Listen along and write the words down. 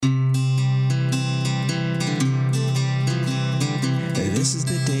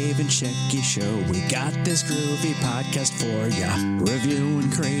Shecky Show. We got this groovy podcast for ya.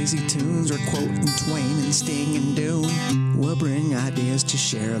 Reviewing crazy tunes or quoting Twain and Sting and Dune. We'll bring ideas to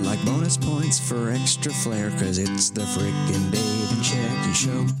share like bonus points for extra flair, cause it's the frickin' Dave and Shecky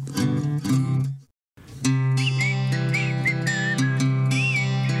Show.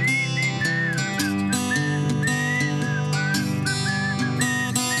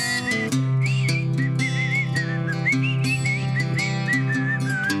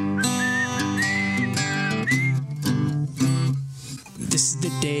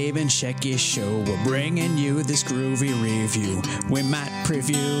 Dave and Shecky Show, we're bringing you this groovy review. We might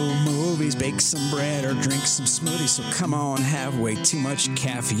preview movies, bake some bread, or drink some smoothies. So come on, have way too much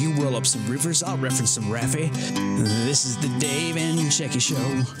caffeine. You roll up some rivers, I'll reference some Raffy. This is the Dave and Shecky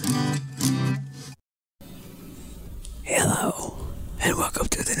Show. Hello, and welcome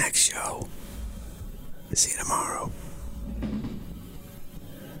to the next show. See you tomorrow.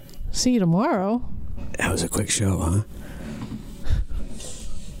 See you tomorrow? That was a quick show, huh?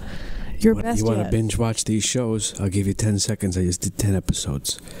 You want to binge watch these shows? I'll give you 10 seconds. I just did 10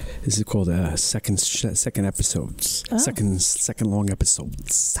 episodes. This is called second episodes. Oh. Second long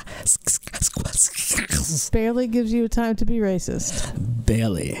episodes. Barely gives you time to be racist.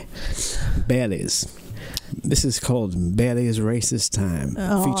 Barely's. This is called Barely's Racist Time,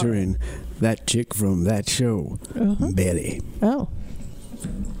 featuring that chick from that show, Barely. Oh.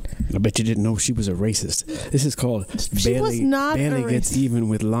 I bet you didn't know she was a racist. This is called Barely Gets Even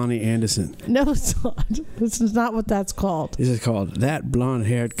with Lonnie Anderson. No, it's not. This is not what that's called. This is called That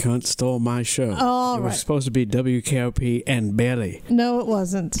Blonde-Haired Cunt Stole My Show. Oh, it was supposed to be WKOP and Barely. No, it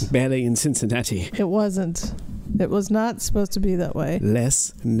wasn't. Barely in Cincinnati. It wasn't. It was not supposed to be that way.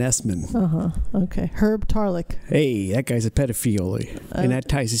 Les Nessman. Okay. Herb Tarlick. Hey, that guy's a pedophile. And that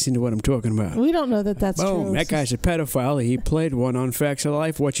ties us into what I'm talking about. We don't know that that's Boom, true. That guy's a pedophile. He played one on Facts of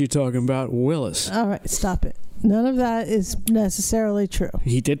Life. What you talking about? Willis. All right, stop it. None of that is necessarily true.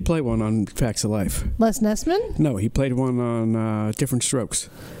 He did play one on Facts of Life. Les Nessman? No, he played one on Different Strokes.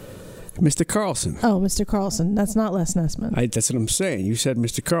 Mr. Carlson. Oh, Mr. Carlson. That's not Les Nessman. That's what I'm saying. You said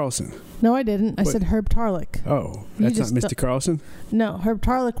Mr. Carlson. No, I didn't. I said Herb Tarlick. Oh, that's not Mr. Carlson? No, Herb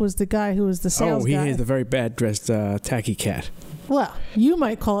Tarlick was the guy who was the sales guy. Oh, he is the very bad-dressed tacky cat. Well, you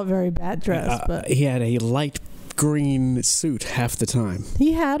might call it very bad dressed, but... He had a light green suit half the time.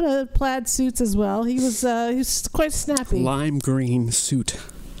 He had a plaid suits as well. He was quite snappy. Lime green suit.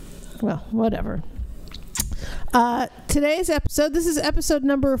 Well, whatever. Today's episode, this is episode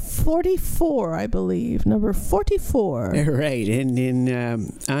number 44, I believe. Number 44. Right, and in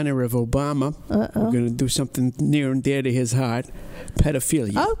honor of Obama, we're going to do something near and dear to his heart.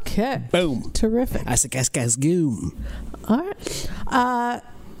 Pedophilia. Okay. Boom. Terrific. Asakaskaskoom. All right.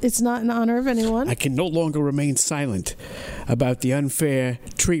 It's not in honor of anyone. I can no longer remain silent about the unfair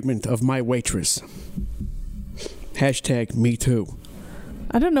treatment of my waitress. Hashtag me too.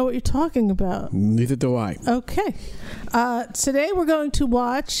 I don't know what you're talking about. Neither do I. Okay. Today we're going to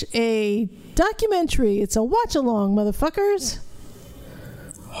watch a documentary. It's a watch-along, motherfuckers.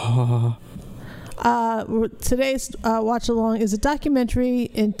 Today's watch-along is a documentary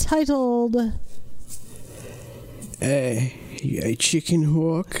entitled... Chicken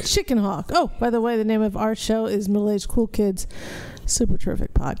Hawk. Chicken Hawk. Oh, by the way, the name of our show is Middle-Aged Cool Kids Super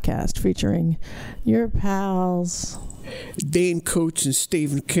Terrific Podcast, featuring your pals... Dean Koontz and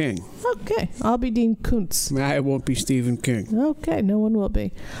Stephen King. Okay, I'll be Dean Koontz. I won't be Stephen King. Okay, no one will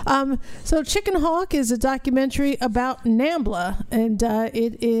be. So Chicken Hawk is a documentary about NAMBLA, and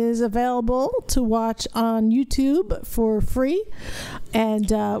it is available to watch on YouTube for free. And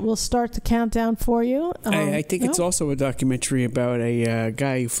we'll start the countdown for you. I think it's also a documentary about a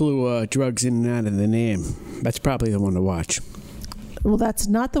guy who flew drugs in and out of the NAM. That's probably the one to watch. Well, that's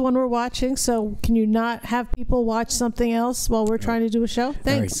not the one we're watching, so can you not have people watch something else while we're trying to do a show?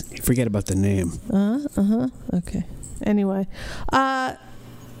 Thanks. All right, forget about the name. Okay. Anyway.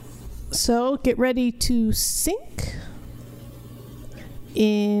 So get ready to sync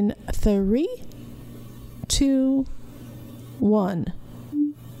in 3, 2, 1.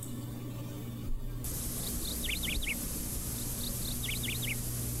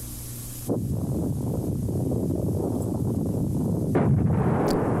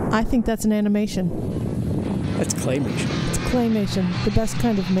 I think that's an animation. That's claymation. It's claymation, the best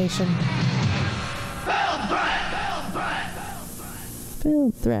kind of nation.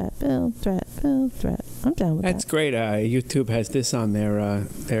 Build threat. I'm down with that. That's great. YouTube has this on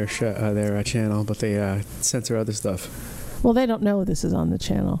their channel, but they censor other stuff. Well, they don't know this is on the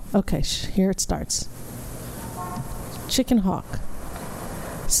channel. Okay, here it starts. Chicken Hawk.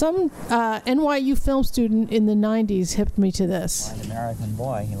 Some NYU film student in the 90s hipped me to this. Like an American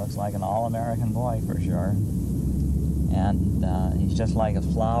boy. He looks like an all-American boy for sure. And he's just like a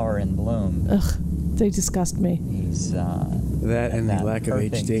flower in bloom. Ugh, they disgust me. He's that and the lack of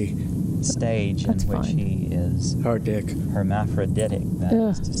HD stage in which he is hard dick, hermaphroditic. That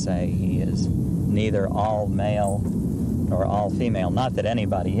is to say, he is neither all male nor all female. Not that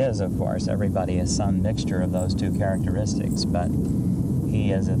anybody is, of course. Everybody is some mixture of those two characteristics, but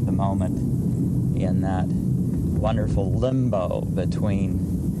he is at the moment in that wonderful limbo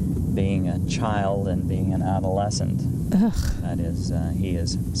between being a child and being an adolescent. Ugh. That is, he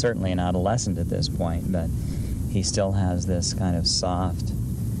is certainly an adolescent at this point, but he still has this kind of soft,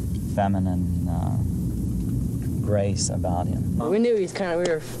 feminine grace about him. We knew he was kind of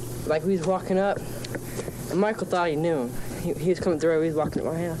weird. Like, we was walking up, and Michael thought he knew him. He was coming through, he was walking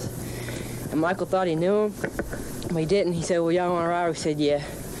at my house. And Michael thought he knew him, but he didn't. He said, well, y'all want to ride? We said, yeah.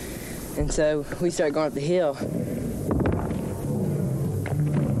 And so we started going up the hill.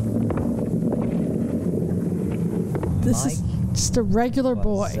 This is just a regular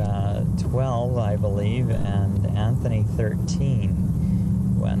boy. Was 12, I believe, and Anthony 13.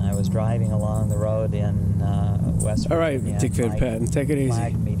 When I was driving along the road in West Virginia. All right, Dick Van Patten, take it easy.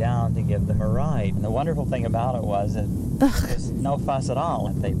 Flagged me down to give them a ride. And the wonderful thing about it was that there was no fuss at all.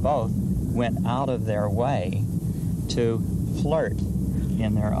 They both went out of their way to flirt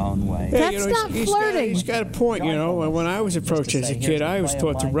in their own way. Yeah, That's not flirting. He's got a point, you know. When I was approached as a kid, I was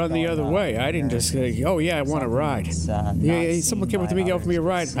taught to run the other way. I didn't just say, oh, yeah, I want a ride. Someone came up to me and offered me a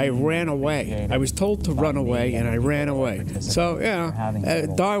ride. I ran away. I was told to run away, and I ran away. So,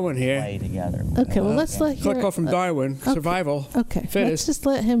 Darwin here. Okay, well, let's let him... Click off from Darwin. Survival. Okay, Fittest. let's just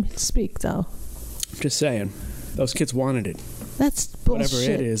let him speak, though. Just saying. Those kids wanted it. That's bullshit.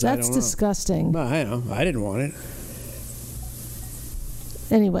 Whatever it is, I That's don't know. disgusting. No, I know. I didn't want it.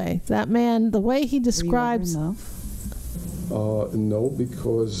 Anyway, that man, the way he describes... No,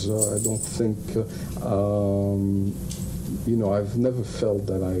 because I don't think, I've never felt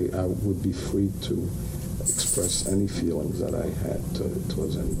that I would be free to express any feelings that I had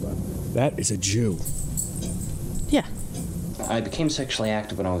towards anybody. That is a Jew. Yeah. I became sexually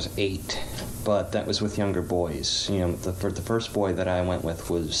active when I was 8, but that was with younger boys. You know, the first boy that I went with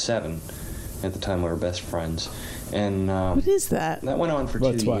was 7. At the time, we were best friends. And what is that? That went on for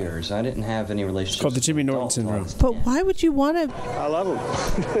 2 years. I didn't have any relationships. It's called the Jimmy Norton syndrome. But why would you want to... I love them.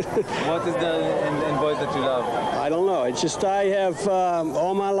 What is in boys that you love? I don't know. It's just I have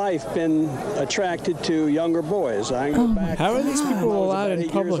all my life been attracted to younger boys. I can go back. How are these people allowed in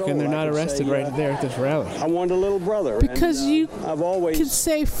public and they're not arrested right there at this rally? I wanted a little brother. Because you I've always can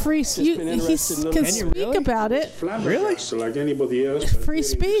say free... he can speak about it. Really? Like anybody else. Free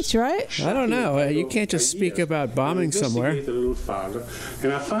speech, right? I don't know. You can't just speak about bombing somewhere. A little farther,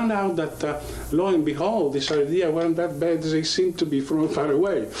 and I found out that, lo and behold, this idea wasn't that bad as they seemed to be from far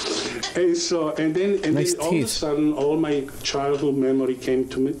away. And then all of a sudden, all my childhood memory came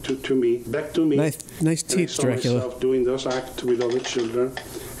back to me. Nice teeth, I saw Dracula. myself doing those acts with other children,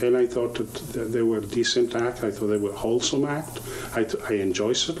 and I thought that they were decent acts. I thought they were wholesome acts. I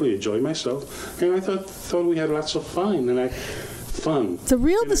certainly enjoy myself, and I thought we had lots of fun, The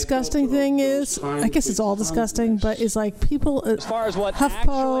real disgusting thing is, I guess it's all disgusting, but it's like people at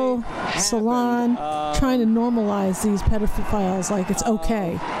HuffPo, Salon, trying to normalize these pedophiles like it's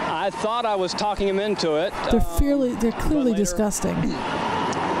okay. I thought I was talking him into it. They're clearly disgusting.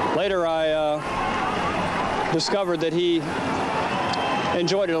 Later, I discovered that he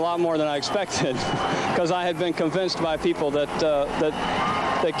enjoyed it a lot more than I expected, because I had been convinced by people that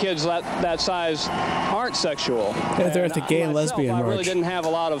kids that size aren't sexual. Yeah, they're at the gay and lesbian march. I really didn't have a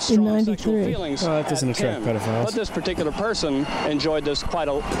lot of strong sexual feelings. Well, that doesn't attract pedophiles. But this particular person enjoyed this quite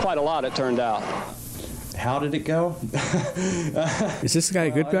a lot, it turned out. How did it go? Is this guy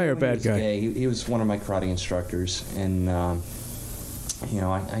a good guy or a bad guy? He was one of my karate instructors, and I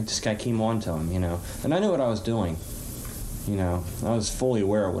came on to him, and I knew what I was doing. I was fully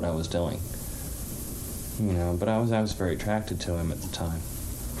aware of what I was doing. But I was very attracted to him at the time.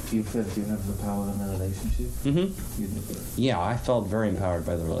 You felt you have the power in the relationship? Mm-hmm. Yeah, I felt very empowered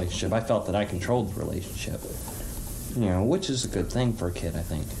by the relationship. I felt that I controlled the relationship. Which is a good thing for a kid, I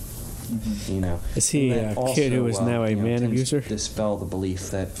think. Mm-hmm. Is he a kid who is now a man abuser? Dispel the belief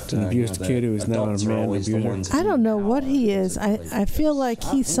that an abused kid who is now a man abuser. I don't know what he is. I feel like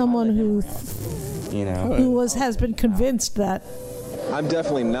he's someone who has been convinced that. I'm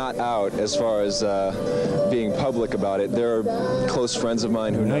definitely not out as far as being public about it. There are close friends of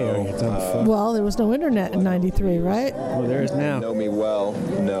mine who know. Well, there was no internet in '93, right? Well, there is now. Know me well,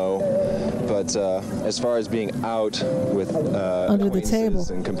 no. But But as far as being out with under the table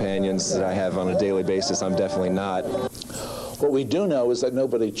and companions that I have on a daily basis, I'm definitely not. What we do know is that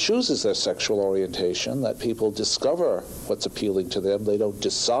nobody chooses their sexual orientation, that people discover what's appealing to them. They don't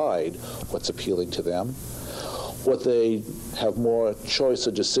decide what's appealing to them. What they have more choice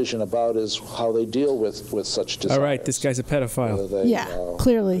or decision about is how they deal with such desires. All right, this guy's a pedophile. Whether they,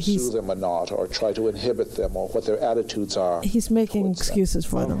 clearly pursue them or not, or try to inhibit them, or what their attitudes are. He's making excuses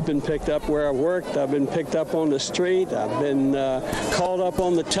for them. I've been picked up where I worked. I've been picked up on the street. I've been called up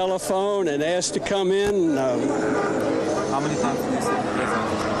on the telephone and asked to come in. How many times have you been in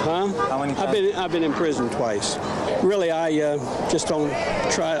prison? Huh? How many times? I've been in prison twice. Really, I just don't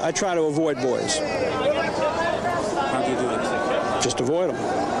try. I try to avoid boys. How do you do it? Just avoid them.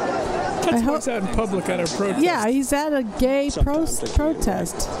 That's why he's out in public at a protest. Yeah, he's at a gay protest.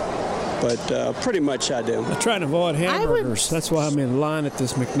 But pretty much I do. I try to avoid hamburgers. That's why I'm in line at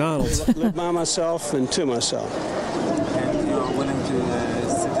this McDonald's. Live by myself and to myself. And you're willing to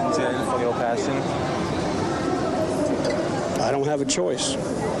sit in jail for your passion? I don't have a choice.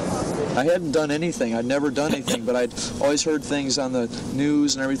 I hadn't done anything. I'd never done anything, but I'd always heard things on the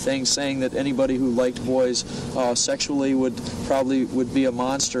news and everything saying that anybody who liked boys sexually would be a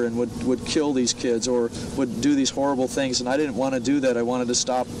monster and would kill these kids or would do these horrible things. And I didn't want to do that. I wanted to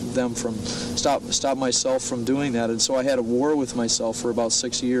stop myself from doing that. And so I had a war with myself for about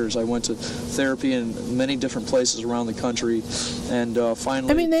 6 years. I went to therapy in many different places around the country, and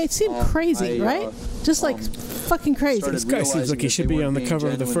finally. I mean, they seem crazy, right? Just like fucking crazy. This guy seems like he should be on the cover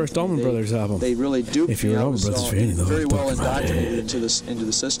of the first Allman Brothers album. They really do. If you're an Allman Brothers fan, you know very well indoctrinated into the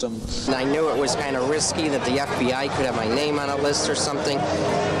system. I knew it was kind of risky that the FBI could have my name on a list or something,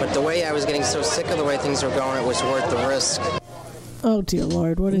 but the way I was getting so sick of the way things were going, it was worth the risk. Oh dear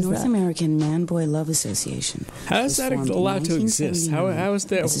Lord, what is that? The North American Man-Boy Love Association. How is that allowed to exist? How is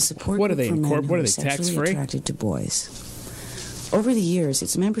that? What are they? What are they? Tax-free? Attracted to boys. Over the years,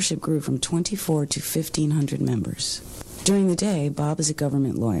 its membership grew from 24 to 1,500 members. During the day, Bob is a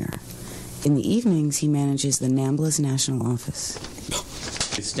government lawyer. In the evenings, he manages the NAMBLA's national office.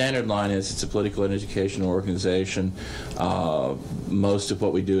 The standard line is it's a political and educational organization. Most of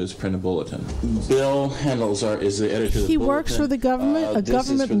what we do is print a bulletin. Bill Handels is the editor of the bulletin. He works for the government, a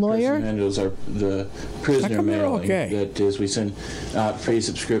government lawyer? Handels are the prisoner mailing. That is, we send out free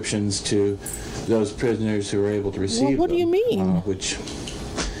subscriptions to those prisoners who are able to receive them. What do you mean? Which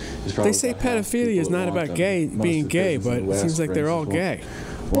is they say pedophilia is not about being gay, but it seems like they're all gay.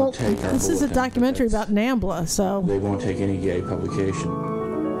 Well, this is a documentary about NAMBLA, so they won't take any gay publication.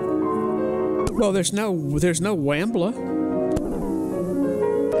 Well, there's no Wambla.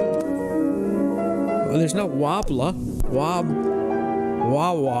 Well, there's no Wabla.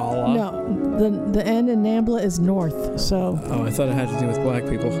 Wawala. No, the N in NAMBLA is north, so. Oh, I thought it had to do with black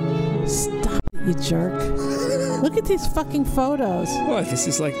people. Stop it, you jerk. Look at these fucking photos. What? This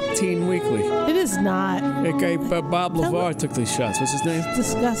is like Teen Weekly. It is not. That guy, Bob LeVar, took these shots. What's his name? It's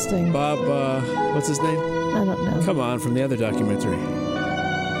disgusting. Bob, what's his name? I don't know. Come on, from the other documentary.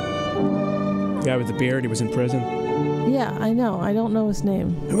 The guy with the beard, he was in prison. Yeah, I know. I don't know his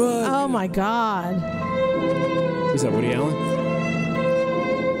name. Oh, my God. Is that Woody Allen?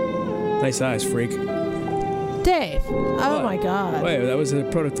 Nice eyes, freak. Dave. Oh, my God. Wait, that was a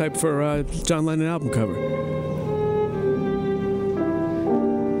prototype for John Lennon album cover.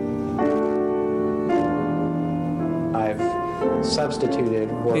 I've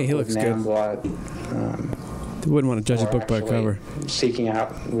substituted work with NAMBLA. You wouldn't want to judge a book by a cover. Seeking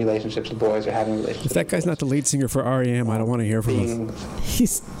out relationships with boys or having relationships. If that guy's not the lead singer for R.E.M., I don't want to hear from him.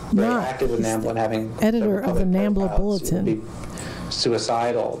 He's very not active with NAMBLA and having editor of the NAMBLA Bulletin.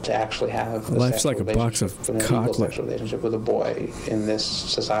 Suicidal to actually have life's like a box of chocolate relationship with a boy in this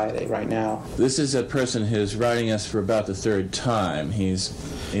society right now. This is a person who's writing us for about the third time. He's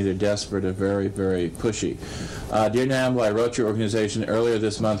either desperate or very, very pushy. Dear NAMBLA, I wrote your organization earlier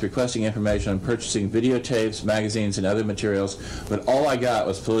this month requesting information on purchasing videotapes, magazines, and other materials, but all I got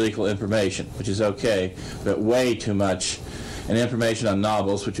was political information, which is okay, but way too much, and information on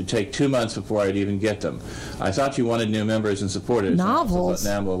novels, which would take 2 months before I'd even get them. I thought you wanted new members and supporters. Novels?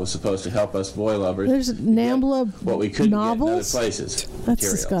 NAMBLA was supposed to help us boy lovers. There's NAMBLA what we couldn't novels? get in other places. That's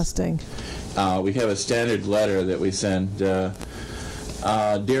materials. disgusting. We have a standard letter that we send.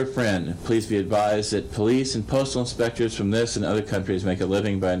 Dear friend, please be advised that police and postal inspectors from this and other countries make a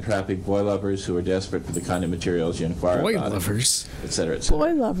living by entrapping boy lovers who are desperate for the kind of materials you inquire about. Boy lovers. Et cetera, et cetera.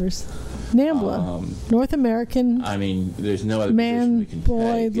 Boy lovers. NAMBLA, North American. I mean, there's no other Man, position we can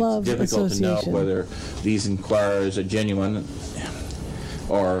Boy, take. Love It's difficult to know Association. whether these inquirers are genuine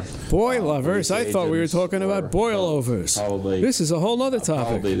or boy lovers. I thought we were talking about boilovers. Probably this is a whole other topic.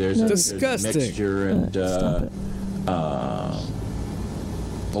 Probably there's disgusting. A mixture, and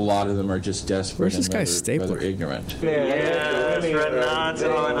a lot of them are just desperate. Where's this and guy's stapler? rather ignorant.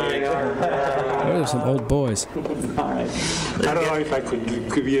 Those are some old boys. I don't know if I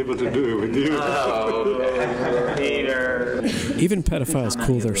could be able to do it with you. Oh, Peter. Even pedophiles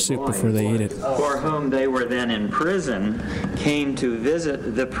cool their soup before they eat it. For whom they were then in prison, came to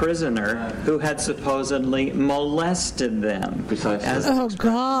visit the prisoner who had supposedly molested them. Oh,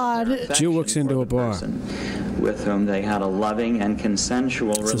 God. Jew walks into a bar. With whom they had a loving and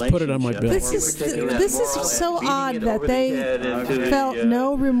consensual relationship. Put it on my bill. This is so odd that they felt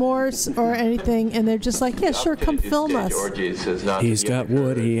no remorse or anything, and they're just like, yeah, sure, come film us. He's got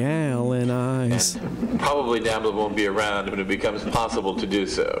Woody Allen eyes. Probably Nambla won't be around when it becomes possible to do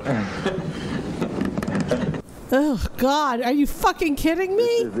so. Oh, God, are you fucking kidding me?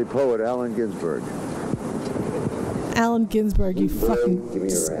 This is the poet Allen Ginsberg. Allen Ginsberg, you fucking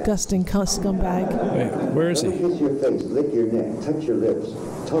disgusting scumbag. Wait, where is he? Kiss your face, lick your neck, touch your lips,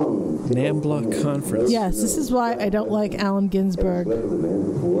 tongue. NAMBLA conference. Yes, this is why I don't like Allen Ginsberg.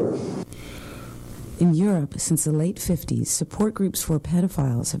 In Europe, since the late 50s, support groups for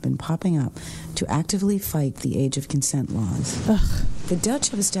pedophiles have been popping up to actively fight the age of consent laws. Ugh. The Dutch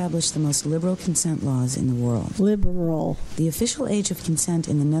have established the most liberal consent laws in the world. Liberal. The official age of consent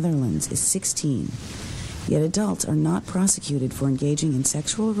in the Netherlands is 16. Yet adults are not prosecuted for engaging in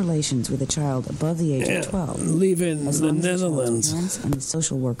sexual relations with a child above the age of 12. Leaving the Netherlands. The parents and the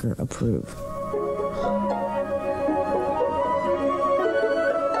social worker approve.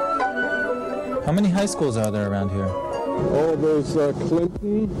 How many high schools are there around here? Oh, there's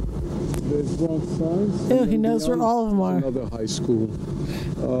Clinton, there's Bronx Science. Ew, he knows where all of them are. Another high school,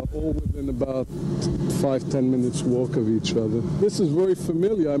 all within about 5-10 minutes walk of each other. This is very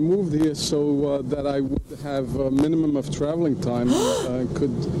familiar. I moved here so that I would have a minimum of traveling time and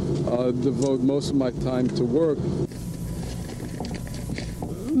could devote most of my time to work.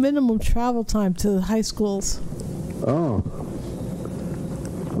 Minimum travel time to high schools. Oh,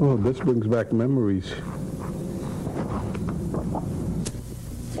 this brings back memories.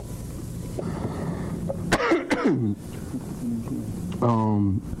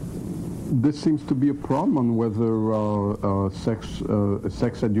 This seems to be a problem on whether sex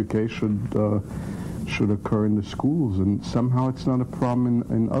education should occur in the schools, and somehow it's not a problem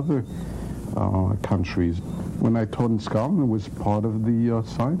in other countries. When I taught in Scotland, it was part of the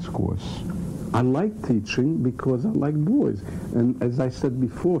science course. I like teaching because I like boys, and as I said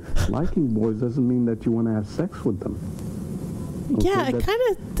before, liking boys doesn't mean that you want to have sex with them. Okay, yeah, I kind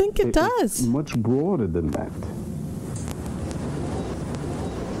of think it does. It's much broader than that.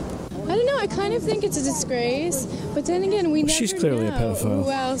 I don't know. I kind of think it's a disgrace, but then again, we never She's clearly know a pedophile. who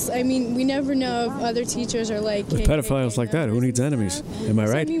else. I mean, we never know if other teachers are like. With pedophiles like that, who needs enemies? Am I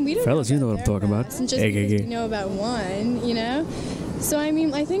right? I mean, we don't Fellas, you know what I'm talking about. And just because we know about one, you know. So, I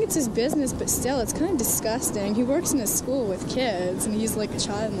mean, I think it's his business, but still, it's kind of disgusting. He works in a school with kids, and he's like a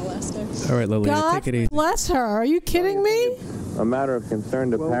child molester. All right, Lily, take it easy. Bless her. Are you kidding me? A matter of concern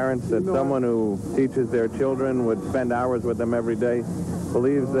to parents that someone who teaches their children would spend hours with them every day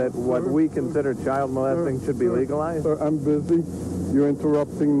believes that what we consider child molesting should be legalized? Sir, I'm busy. You're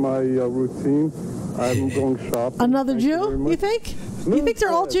interrupting my routine. I'm going shopping. Another Jew, you think? You think they're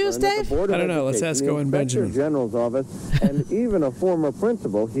all Jews, Dave? I don't know. Let's ask Owen Benjamin. The General's office and even a former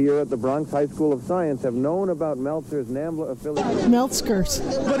principal here at the Bronx High School of Science have known about Meltzer's NAMBLA affiliation. Meltzer's.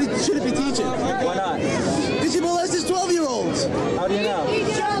 But he shouldn't be teaching. Why not? Because he molested 12-year-olds. How do you know?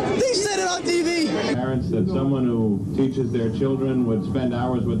 They said it on TV. Parents that someone who teaches their children would spend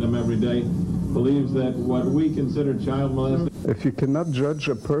hours with them every day believes that what we consider child molesting. If you cannot judge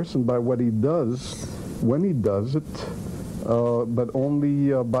a person by what he does, when he does it, but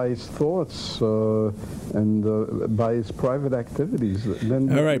only by his thoughts and by his private activities,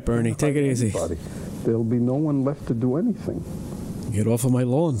 then... All right, Bernie, take it easy. There'll be no one left to do anything. Get off of my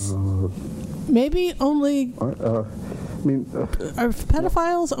lawn. Maybe only... are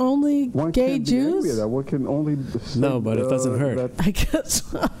pedophiles only gay Jews? One can only say, no, but it doesn't hurt. I guess.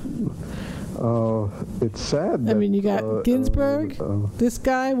 It's sad. I mean, you got Ginsberg, this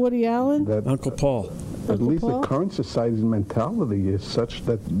guy, Woody Allen, Uncle Paul. At least the current society's mentality is such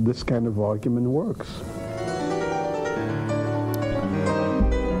that this kind of argument works.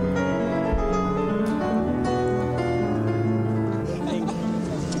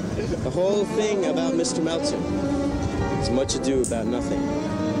 The whole thing about Mr. Meltzer is much ado about nothing.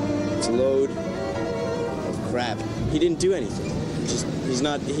 It's a load of crap. He didn't do anything. He's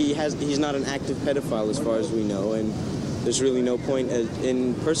not an active pedophile as far as we know, and there's really no point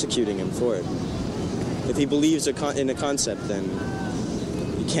in persecuting him for it. If he believes in a concept, then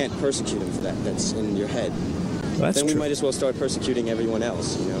you can't persecute him for that. That's in your head. Well, then we might as well start persecuting everyone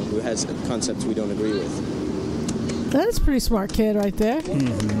else, who has concepts we don't agree with. That's a pretty smart kid right there.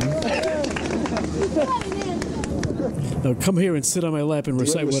 Now come here and sit on my lap and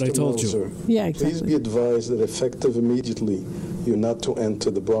recite what I told you. Yeah, exactly. Please be advised that effective immediately, you're not to enter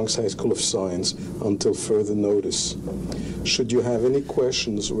the Bronx High School of Science until further notice. Should you have any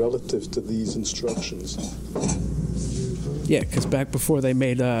questions relative to these instructions? Yeah, because back before they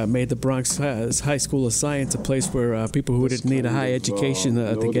made the Bronx High School of Science a place where people who didn't need a high education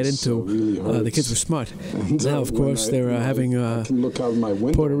to get into, the kids were smart. And now, of course, they're having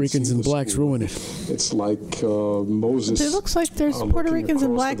Puerto Ricans and blacks ruin it. It's like Moses. It looks like there's Puerto Ricans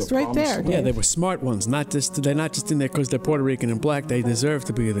and blacks right there. Yeah, they were smart ones. They're not just in there because they're Puerto Rican and black. They deserve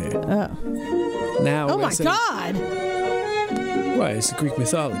to be there. Now, oh my God! Why? It's Greek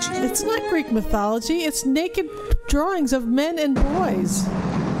mythology. It's not Greek mythology. It's naked drawings of men and boys.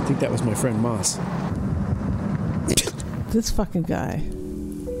 I think that was my friend Moss. This fucking guy.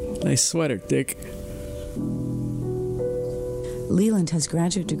 Nice sweater, Dick. Leland has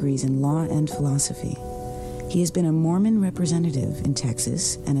graduate degrees in law and philosophy. He has been a Mormon representative in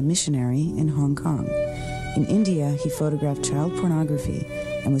Texas and a missionary in Hong Kong. In India, he photographed child pornography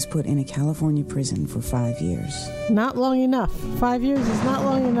and was put in a California prison for 5 years. Not long enough. 5 years is not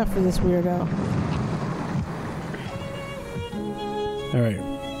long enough for this weirdo. All right.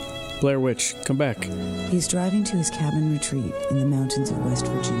 Blair Witch, come back. He's driving to his cabin retreat in the mountains of West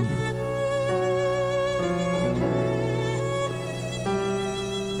Virginia.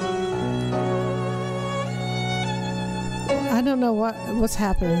 I don't know what's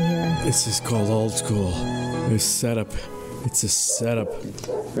happening here. This is called old school. It's setup. It's a setup.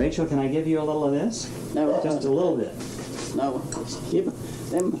 Rachel, can I give you a little of this? No. Just a little bit. No. Give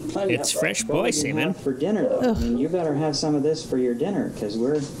them plenty. It's fresh boy semen. For dinner, though. I mean, you better have some of this for your dinner, because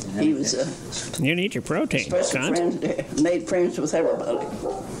we're... He was you need your protein, special friend, made friends with everybody.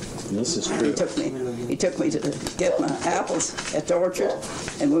 This is true. He took me to get my apples at the orchard,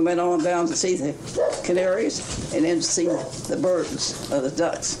 and we went on down to see the canaries, and then to see the birds, the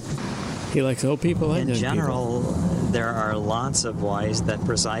ducks. He likes old people and in general, there are lots of boys that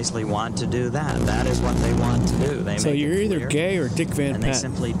precisely want to do that. That is what they want to do. They so you're either gay or Dick Van Patten. And they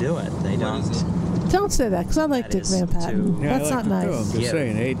simply do it. They don't say that, because I like Dick Van Patten. That's not nice. I'm just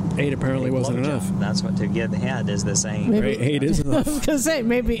saying, eight apparently wasn't enough. That's what to give head is the saying. Maybe, 8 is enough. I was going to say,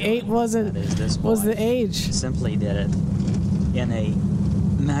 maybe 8 was the age. Simply did it in a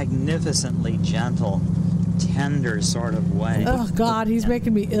magnificently gentle, tender sort of way. Oh God, he's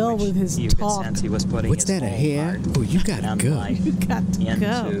making me ill with his you talk. Could sense he was putting What's that, a hair? Oh, you gotta go. You got to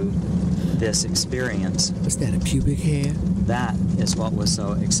into this experience. What's that, a pubic hair? That is what was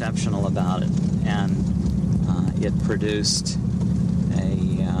so exceptional about it, and it produced a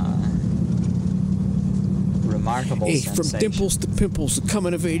remarkable sensation. From dimples to pimples, a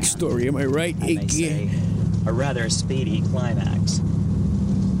coming-of-age story, am I right? A rather speedy climax,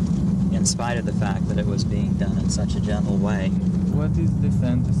 in spite of the fact that it was being done in such a gentle way. What is the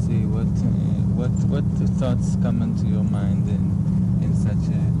fantasy? What thoughts come into your mind in such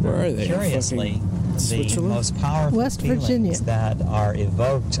a... Where are they? Curiously, the most powerful West Virginia. feelings that are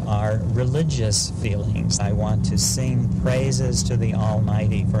evoked are religious feelings. I want to sing praises to the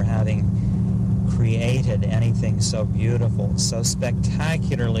Almighty for having created anything so beautiful, so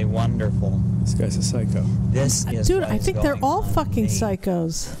spectacularly wonderful. This guy's a psycho. This is Dude, I think they're all fucking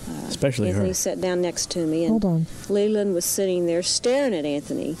psychos. Especially Anthony her. sat down next to me, and hold on. Leland was sitting there staring at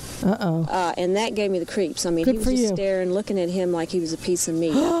Anthony. And that gave me the creeps. I mean, Good he was for just you. staring, looking at him like he was a piece of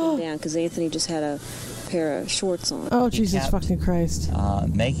meat up and down, because Anthony just had a pair of shorts on. Oh, Jesus fucking Christ.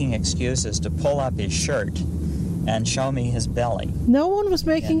 Making excuses to pull up his shirt and show me his belly. No one was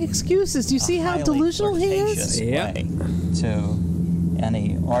making excuses. Do you see how delusional he is? To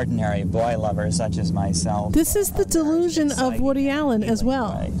any ordinary boy lover such as myself. This is the delusion of Woody Allen as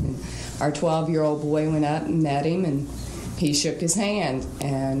well. Our 12-year-old boy went out and met him, and he shook his hand,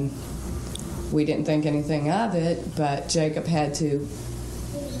 and we didn't think anything of it, but Jacob had to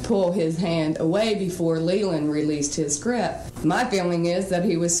pull his hand away before Leland released his grip. My feeling is that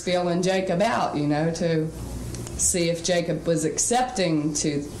he was feeling Jacob out, to see if Jacob was accepting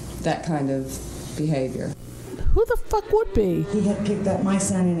to that kind of behavior. Who the fuck would be? He had picked up my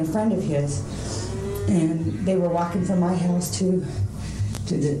son and a friend of his, and they were walking from my house to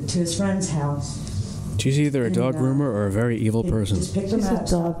his friend's house. She's either a dog groomer or a very evil person. Just picked them up,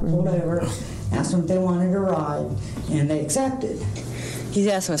 pulled over, asked them if they wanted a ride, and they accepted. He's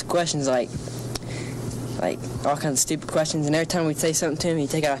asking us questions like, like all kinds of stupid questions, and every time we'd say something to him, he'd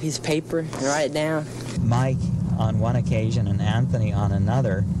take out a piece of paper and write it down. Mike on one occasion and Anthony on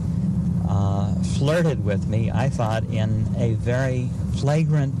another flirted with me, I thought, in a very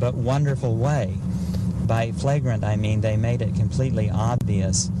flagrant but wonderful way. By flagrant, I mean they made it completely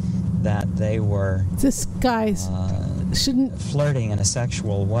obvious that they were this guy's shouldn't flirting in a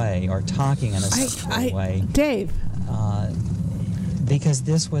sexual way or talking in a sexual way. Dave. Because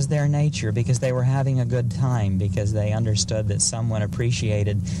this was their nature, because they were having a good time, because they understood that someone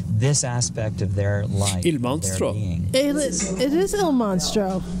appreciated this aspect of their life. Il Monstro. It is Il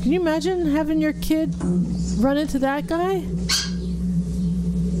Monstro. Can you imagine having your kid run into that guy?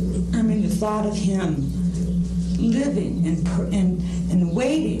 I mean, the thought of him living and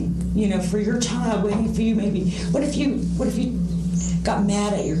waiting, you know, for your child, waiting for you. Maybe what if you got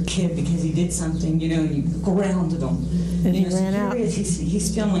mad at your kid because he did something, you know, and you grounded him. And he ran out.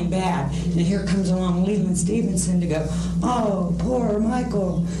 He's feeling bad. And here comes along Leland Stevenson to go, oh, poor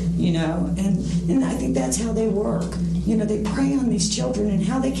Michael, you know. And I think that's how they work. You know, they prey on these children and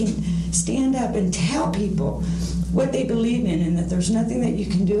how they can stand up and tell people what they believe in and that there's nothing that you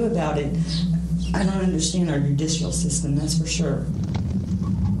can do about it. I don't understand our judicial system, that's for sure.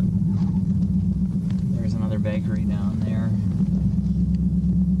 There's another bakery down there.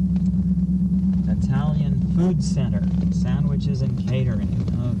 Italian Food Center, sandwiches and catering.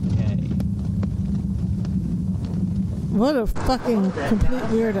 Okay. What a fucking complete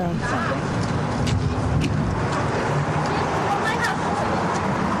weirdo.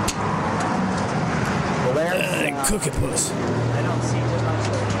 Well, there's Cookie Puss. I don't see too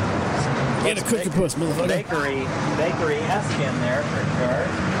much. Get a Cookie Puss, motherfucker. Bakery Eskin there for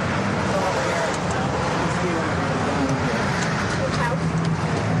sure.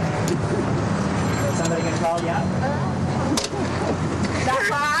 Somebody gonna call you out? That's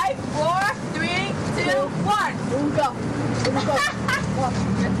 5, 4, 3, 2, 1. Here we go.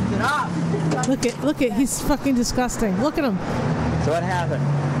 Get up. Look at, he's fucking disgusting. Look at him. So what happened?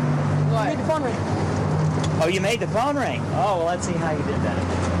 What? You made the phone ring. Oh, you made the phone ring. Oh, well, let's see how you did that.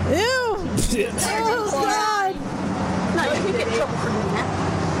 Ew! Oh, God! No, you can get in trouble for doing that.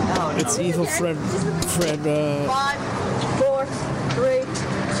 No, It's evil Fred. 5, 4, 3,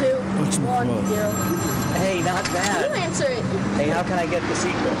 2, 1, 0. Hey, not bad. You answer it. Hey, how can I get the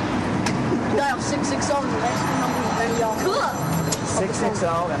secret? Dial 660 and the last number is y'all. Cool. 660,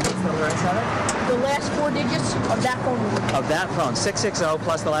 and what's the rest of it? The last 4 digits of that phone number. Of that phone. 660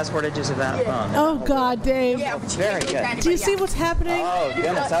 plus the last 4 digits of that phone. Oh, God, Dave. Yeah, very good. Do you see what's happening? Oh,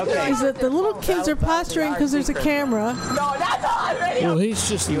 goodness, okay. Is that the little kids are posturing because there's a camera. No, that's on radio. Well, he's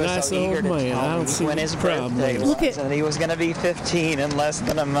just a nice old man. I don't see when the his problem. birthday was, Look at- and he was going to be 15 in less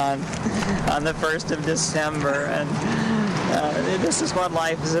than a month on the 1st of December, and this is what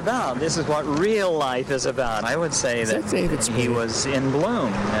life is about. This is what real life is about. I would say that he was in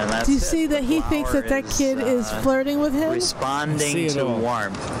bloom, and that's Do you see that he thinks that that kid is flirting with him? responding to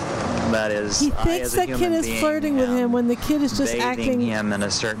warmth. That is, He thinks that kid is flirting with him when the kid is just bathing acting. him in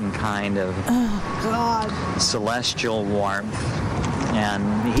a certain kind of Oh, God. celestial warmth.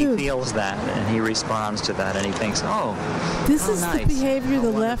 And he feels that, and he responds to that, and he thinks, "Oh, This how is nice. the behavior the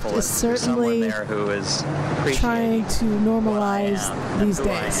left is There's someone certainly there who is trying to normalize these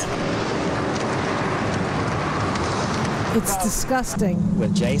days. It's disgusting.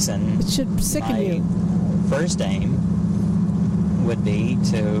 With Jason, It should sicken you. first aim would be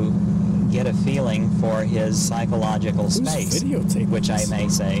to get a feeling for his psychological space, which I may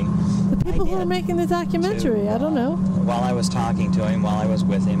say, The people who are making the documentary, I don't know. while I was talking to him, while I was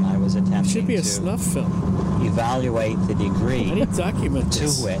with him, I was attempting Should be a to snuff film. evaluate the degree I need to document to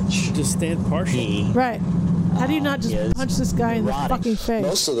this. which Just stand partial. he Right. How do you not just is punch this guy in the fucking face?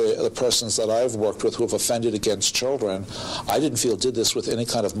 Most of the persons that I've worked with who have offended against children, I didn't feel did this with any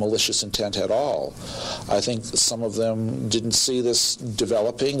kind of malicious intent at all. I think some of them didn't see this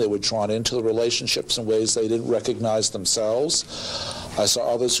developing. They were drawn into the relationships in ways they didn't recognize themselves. I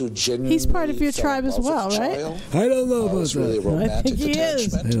saw others who genuinely He's part of your tribe as well, right? I don't know about It's really a that. romantic I think he is.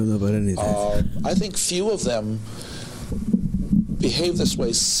 attachment. I don't know about any of that. I think few of them behave this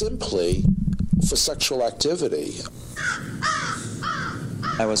way simply for sexual activity.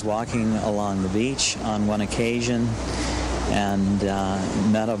 I was walking along the beach on one occasion and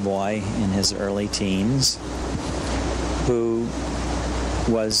met a boy in his early teens who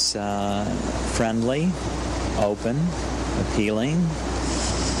was friendly, open, appealing,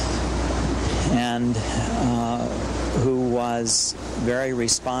 and who was very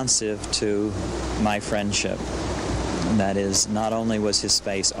responsive to my friendship. That is, not only was his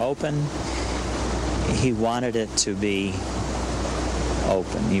space open, he wanted it to be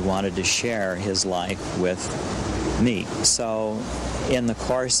open. He wanted to share his life with me. So in the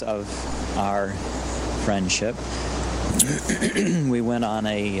course of our friendship, we went on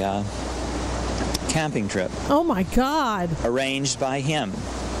a camping trip. Oh my God. Arranged by him,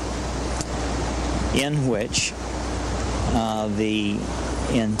 in which the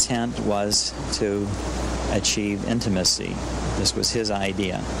intent was to achieve intimacy. This was his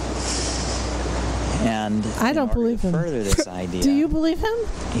idea. And I don't believe him. Further this idea, do you believe him?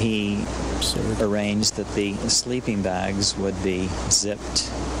 He arranged that the sleeping bags would be zipped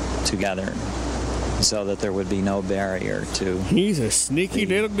together so that there would be no barrier to. He's a sneaky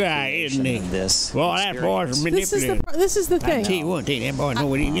little guy, isn't he? Well, that boy's manipulative. This is the thing. I tell you one thing, that boy know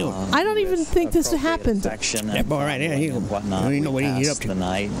what he's doing. I don't even think this happened. That boy right there, he know what he's up to. The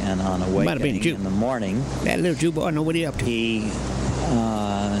night, and on awakening in the morning, that little Jew boy know what he's up to. He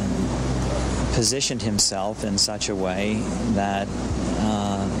positioned himself in such a way that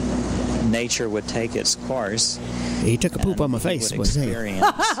nature would take its course. He took a poop on my face. Would experience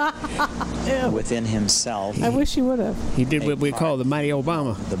within himself. I wish he would have. He did what we call the mighty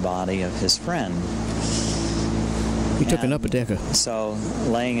Obama. The body of his friend. He took an upper decker. So,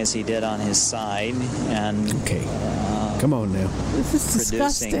 laying as he did on his side and come on now. This is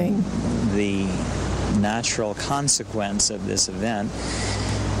disgusting. The natural consequence of this event,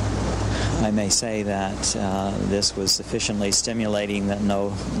 I may say that this was sufficiently stimulating that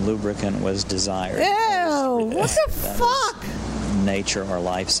no lubricant was desired. Ew! What the fuck? Nature or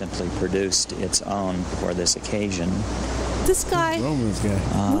life simply produced its own for this occasion. This guy. Romans guy.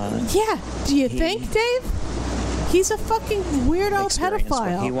 Yeah. Do you think, Dave? He's a fucking weirdo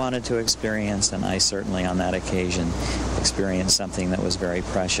pedophile. What he wanted to experience, and I certainly on that occasion experienced something that was very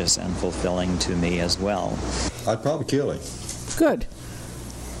precious and fulfilling to me as well. I'd probably kill him. Good.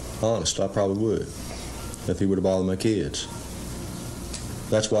 Honest, I probably would, if he would have bothered my kids.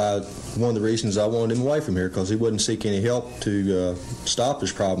 That's why one of the reasons I wanted him away from here, because he wouldn't seek any help to stop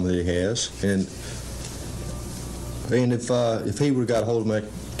this problem that he has. And if he would have got a hold of my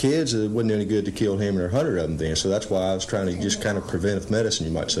kids, it wasn't any good to kill him or 100 of them then. So that's why I was trying to just kind of preventive medicine,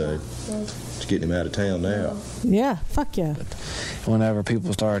 you might say, to get him out of town now. Yeah, fuck yeah. Whenever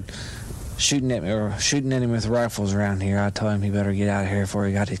people start shooting at me or shooting at him with rifles around here, I told him he better get out of here before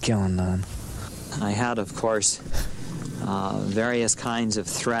he got his killing done. I had, of course, various kinds of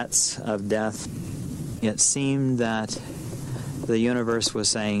threats of death. It seemed that the universe was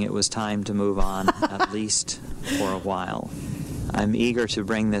saying it was time to move on, at least for a while. I'm eager to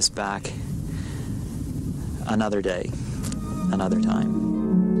bring this back another day, another time.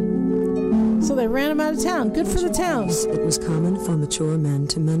 So they ran him out of town. Good for the town. It was common for mature men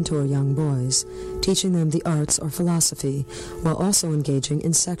to mentor young boys, teaching them the arts or philosophy, while also engaging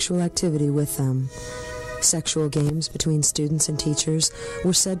in sexual activity with them. Sexual games between students and teachers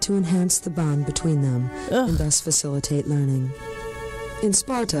were said to enhance the bond between them and thus facilitate learning. In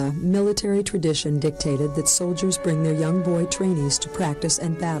Sparta, military tradition dictated that soldiers bring their young boy trainees to practice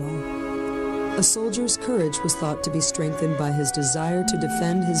and battle. A soldier's courage was thought to be strengthened by his desire to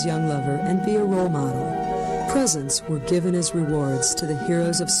defend his young lover and be a role model. Presents were given as rewards to the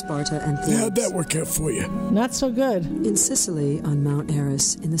heroes of Sparta and Thebes. How'd that work out for you? Not so good. In Sicily, on Mount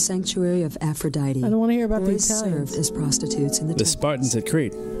Eris, in the sanctuary of Aphrodite, I don't want to hear about boys the Italians. served as prostitutes in the temples. Spartans at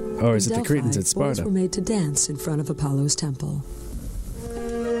Crete. Or is it the Cretans at Sparta? Boys were made to dance in front of Apollo's temple.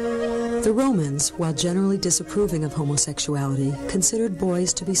 The Romans, while generally disapproving of homosexuality, considered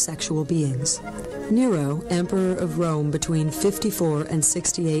boys to be sexual beings. Nero, emperor of Rome between 54 and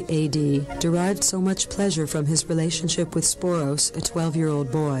 68 AD, derived so much pleasure from his relationship with Sporos, a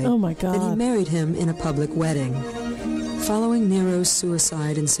 12-year-old boy, that he married him in a public wedding. Following Nero's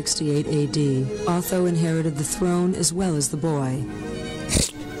suicide in 68 AD, Otho inherited the throne as well as the boy.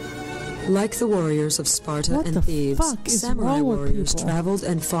 Like the warriors of Sparta and Thebes, samurai warriors traveled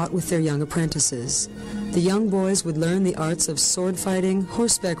and fought with their young apprentices. The young boys would learn the arts of sword fighting,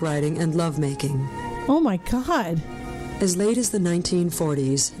 horseback riding, and lovemaking. Oh my God. As late as the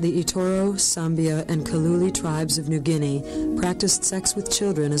 1940s, the Itoro, Sambia, and Kaluli tribes of New Guinea practiced sex with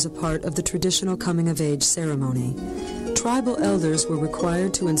children as a part of the traditional coming-of-age ceremony. Tribal elders were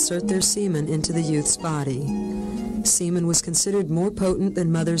required to insert their semen into the youth's body. Semen was considered more potent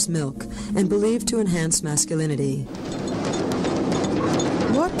than mother's milk and believed to enhance masculinity.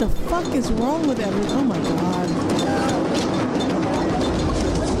 What the fuck is wrong with everyone? Oh my God.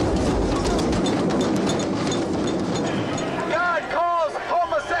 God calls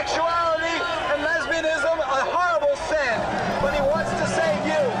homosexuality and lesbianism a horrible sin, but he wants to save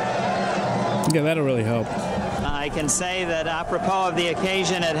you. Yeah, that'll really help. I can say that apropos of the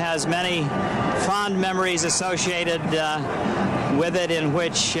occasion, it has many fond memories associated with it in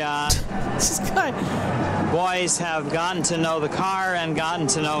which boys have gotten to know the car and gotten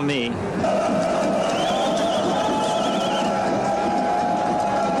to know me.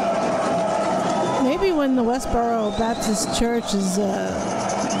 Maybe when the Westboro Baptist Church is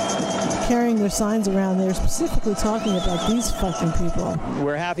carrying their signs around, they're specifically talking about these fucking people.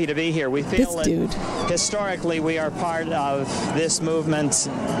 We're happy to be here. We feel This dude. Historically we are part of this movement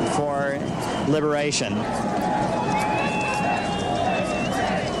for liberation.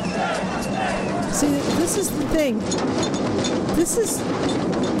 See, this is the thing.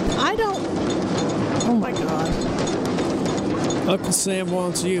 Oh my God. Uncle Sam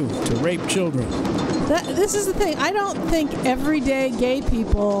wants you to rape children. This is the thing. I don't think everyday gay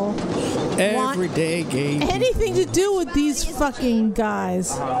people want anything to do with these fucking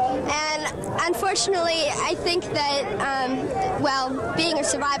guys. And unfortunately, I think that, being a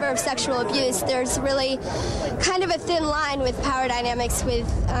survivor of sexual abuse, there's really kind of a thin line with power dynamics with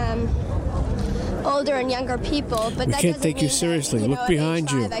older and younger people. But We that can't doesn't take you mean seriously. That, Look at behind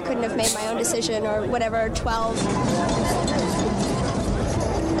age 5, you. I couldn't have made my own decision, or whatever, 12.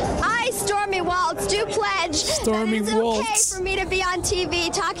 Stormy Waltz, do pledge Stormy that it's Waltz. okay for me to be on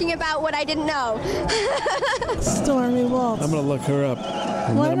TV talking about what I didn't know. Stormy Waltz. I'm going to look her up.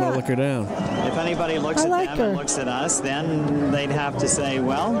 And Why then I'm going not? to look her down. If anybody looks I at like them her. and looks at us, then they'd have to say,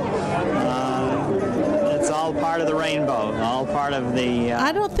 well, it's all part of the rainbow, all part of the...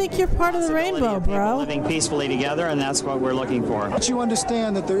 I don't think you're part of the rainbow, bro. living peacefully together, and that's what we're looking for. But you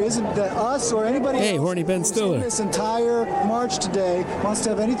understand that there isn't, that us or anybody Hey, else Horny Ben who's Stiller. in this entire march today wants to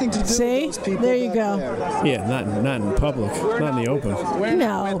have anything to do with those people. There you go. Yeah, not in public, not in the open.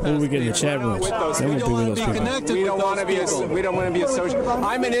 No. When we get in the chat rooms, then we'll be with those people. We don't want to be associated.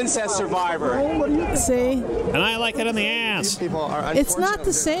 I'm an incest survivor. See? And I like it in the ass. It's not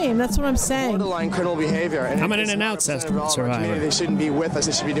the same. That's what I'm saying. Borderline criminal behavior. And I'm an it's in-and-out not representative of all of our survivor. community. They shouldn't be with us.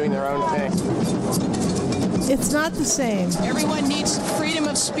 They should be doing their own thing. It's not the same. Everyone needs freedom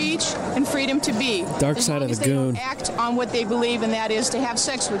of speech and freedom to be. Dark As side long of as the they goon. don't act on what they believe, and that is to have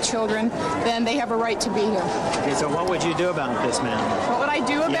sex with children, then they have a right to be here. Okay, so what would you do about this, man? What would I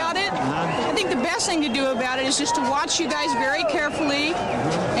do about it? I think the best thing to do about it is just to watch you guys very carefully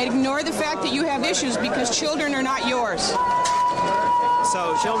and ignore the fact that you have issues, because children are not yours.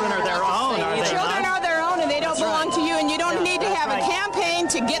 So children are their own, are they Children not? are their own, and they don't belong to you, and you don't need to have a campaign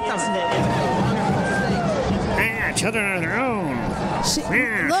to get them. Children are their own.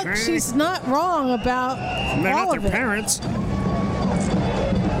 Look, she's not wrong about They're all not of their it. parents.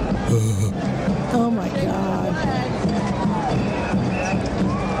 Oh my God.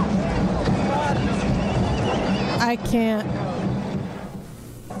 I can't.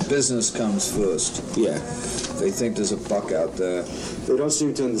 Business comes first. Yeah. They think there's a buck out there. They don't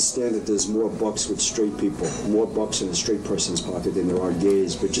seem to understand that there's more bucks with straight people, more bucks in a straight person's pocket than there are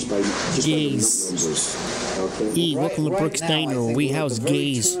gays, but just by the numbers. Okay. Welcome to Brooks Diner, where we house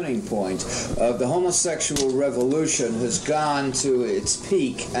gays. The turning point of the homosexual revolution has gone to its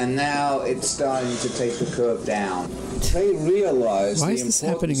peak, and now it's starting to take the curve down. They realize Why the is this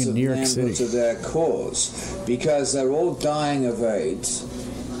importance happening in of New York NAMBLA City? to their cause, because they're all dying of AIDS.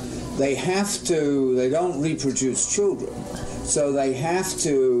 They don't reproduce children, so they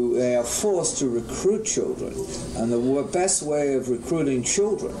are forced to recruit children. And the best way of recruiting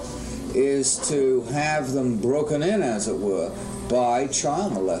children is to have them broken in, as it were, by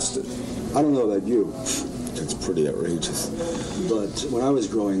child molesters. I don't know about you. That's pretty outrageous. But when I was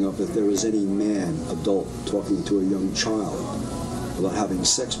growing up, if there was any man, adult, talking to a young child about having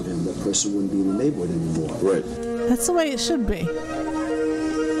sex with him, that person wouldn't be in the neighborhood anymore. Right. That's the way it should be.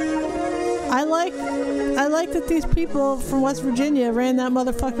 I like that these people from West Virginia ran that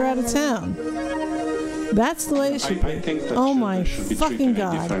motherfucker out of town. That's the way it should be. I think that oh my should be fucking treated in a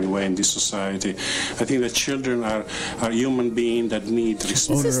God. different way in this society. I think that children are human beings that need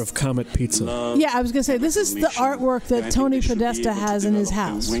respect. Owner of Comet Pizza. Yeah, I was going to say, this is the artwork that Tony Podesta has in his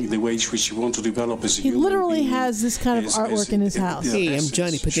house. The ways which you want to develop as a He human literally being has this kind of artwork in his house. Hey, I'm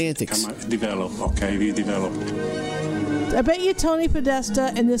Johnny Pedantics. Develop, okay, we develop. I bet you Tony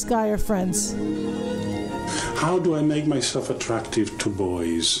Podesta and this guy are friends. How do I make myself attractive to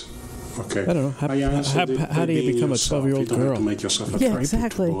boys? Okay. I don't know. How do you become a 12-year-old girl? You don't have to make yourself attractive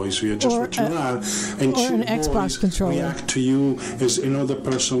to boys. You are just what you are. And or an Xbox boys controller. react to you as another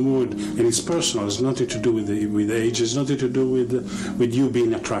person would, and it's personal. It's nothing to do with age. It's nothing to do with you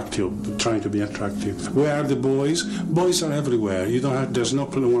being attractive, trying to be attractive. Where are the boys? Boys are everywhere. You don't have. There's no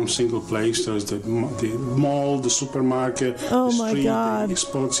one single place. There's the mall, the supermarket, oh the my street, God. the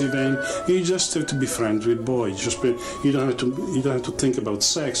sports event. You just have to be friends with boys. You don't have to think about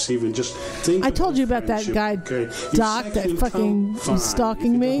sex, even Just think. I told you about that guy, Doc, that fucking was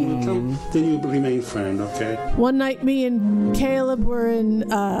stalking me. Then you remain friend, okay? One night, me and Caleb were in,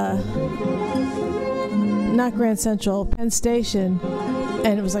 not Grand Central, Penn Station,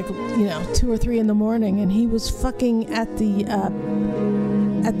 and it was like, 2 or 3 in the morning, and he was fucking at the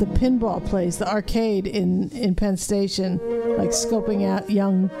pinball place, the arcade in Penn Station, like scoping out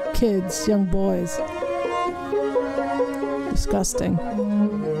young kids, young boys. Disgusting.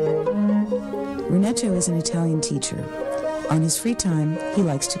 Runetto is an Italian teacher. On his free time, he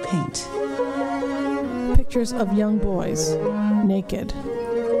likes to paint. Pictures of young boys, naked.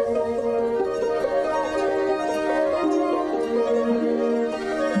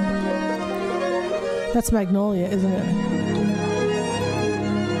 That's Magnolia, isn't it?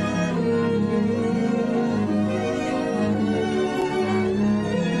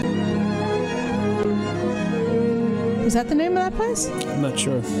 Is that the name of that place? I'm not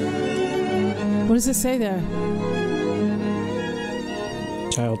sure. What does it say there?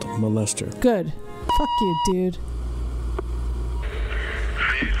 Child molester. Good. Fuck you, dude.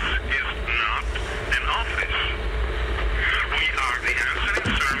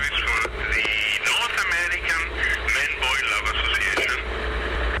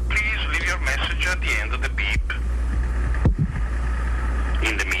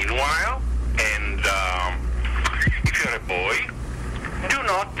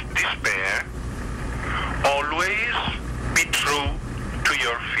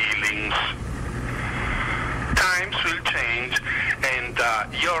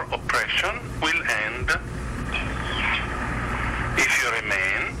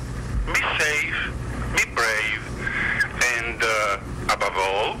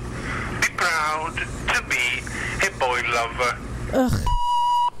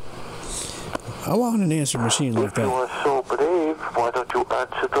 Machine like that. If you are so brave, why don't you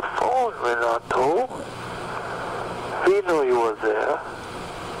answer the phone, Renato? We know you are there.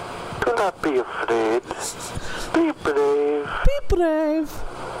 Do not be afraid. Be brave. Be brave.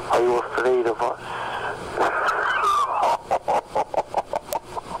 Are you afraid of us?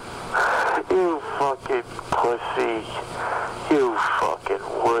 You fucking pussy. You fucking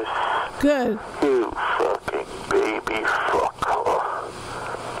wuss. Good. You fucking baby fucker.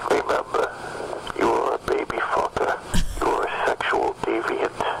 Remember, you are a baby fucker. You are a sexual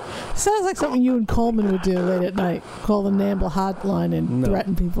deviant. Sounds like something you and Coleman would do late at night. Call the Nambla hotline and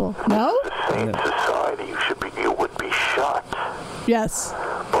threaten people. No? In society, you would be shot. Yes.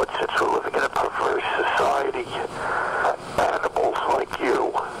 But since we're living in a perverse society, animals like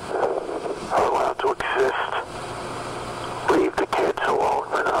you are allowed to exist. Leave the kids alone,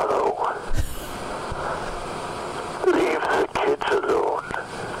 Renato. Leave the kids alone.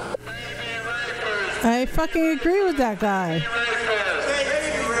 I fucking agree with that guy.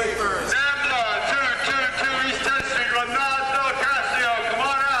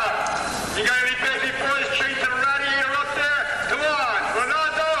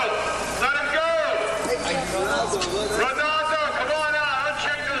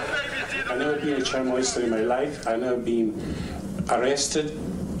 Child molester in my life. I've never been arrested,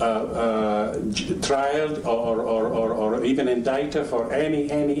 trialed, or even indicted for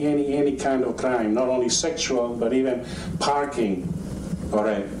any kind of crime. Not only sexual, but even parking, or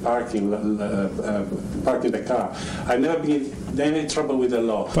parking the car. I've never been in any trouble with the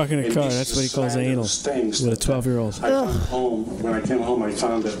law. Parking a car, that's what he calls anal. With a 12-year-old. When I came home, I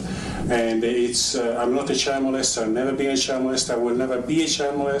found it. And it's, I'm not a child molester. I've never been a child molester. I will never be a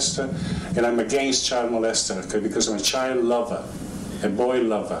child molester. And I'm against child molester, okay, because I'm a child lover, a boy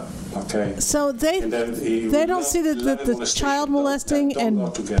lover. Okay. So they don't see that the child molesting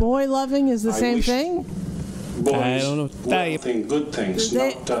and boy loving is the same thing? Boys I don't know. Good things.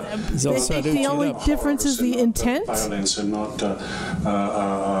 They not, think the only difference is the intent? Violence and not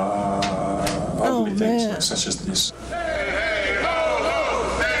ugly things such as this.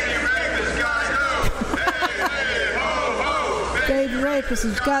 Baby rapist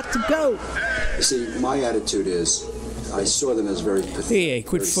has got to go. You see, my attitude is, I saw them as very pathetic. Hey,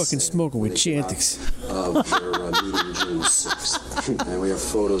 quit fucking smoking with Chantix. Of their meeting June 6th. And we have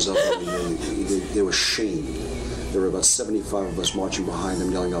photos of them. They were shamed. There were about 75 of us marching behind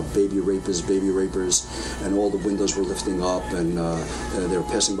them, yelling out, baby rapers, and all the windows were lifting up, and they were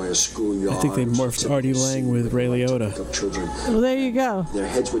passing by a schoolyard. I think they morphed Artie Lang with Ray Liotta. Well, there you go. Their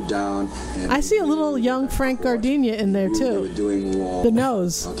heads were down. And I see a little young Frank Gardenia in there, too. They were doing wrong. The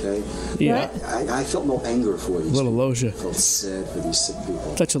nose. Okay? Yeah. I felt no anger for these little Loja. I felt sad for these sick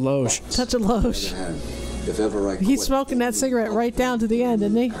people. Touch a Loge. Touch a Loge. If ever I He's smoking that cigarette right down to the end,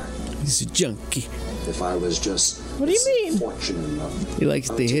 isn't he? He's a junkie. if I was just What do you mean? fortunate enough. He likes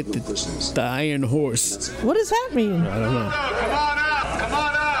to hit the iron horse. What does that mean? I don't know. Come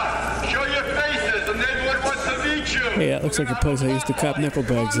on up. Show your faces. The neighborhood wants to meet you. Hey, that looks like a place I used to cop nickel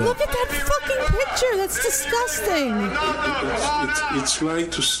bags at. Look at that fucking picture. That's disgusting. It's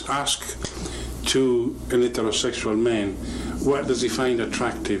like to ask to an heterosexual man, what does he find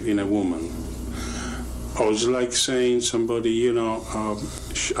attractive in a woman? Or it's like saying somebody,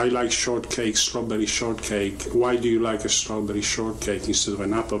 I like shortcake, strawberry shortcake. Why do you like a strawberry shortcake instead of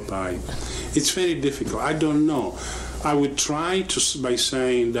an apple pie? It's very difficult. I don't know. I would try by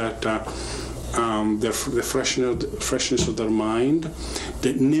saying that the freshness of their mind,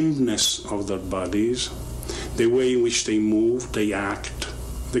 the nimbleness of their bodies, the way in which they move, they act,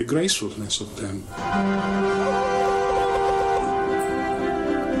 the gracefulness of them.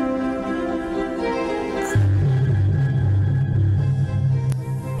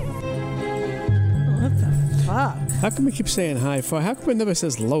 How come we keep saying hi-fi? How come it never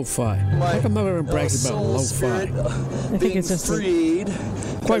says lo-fi? How come no one brags about lo-fi? I think it's just freed.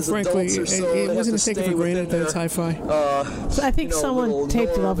 Quite frankly, it wasn't a taken for granted that it's hi-fi. So I think someone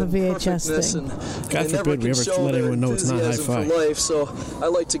taped it off a VHS thing. God forbid we ever let anyone know it's not hi-fi. For life, so I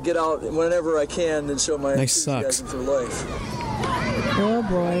like to get out whenever I can and show my enthusiasm for life. Oh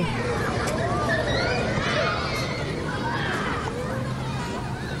boy.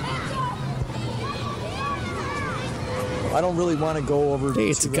 I don't really want to go over. Hey,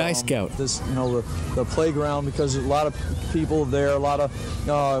 it's a Guy Scout. This, the playground, because a lot of people there, a lot of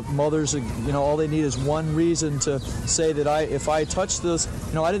mothers. All they need is one reason to say that if I touch this,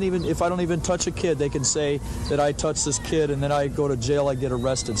 if I don't even touch a kid, they can say that I touched this kid, and then I go to jail, I get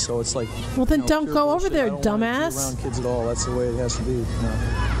arrested. So it's like. Well, then don't go over there, dumbass. Around kids at all. That's the way it has to be.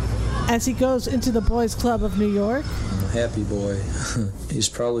 As he goes into the Boys Club of New York. Happy boy. He's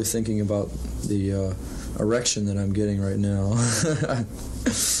probably thinking about the. Erection that I'm getting right now.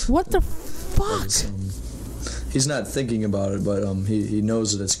 What the fuck? He's not thinking about it, but he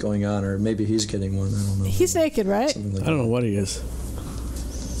knows that it's going on, or maybe he's getting one. I don't know. He's naked, right? I don't know what he is.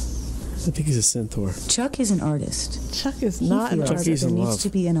 I think he's a centaur. Chuck is an artist. Chuck is not an artist. There needs to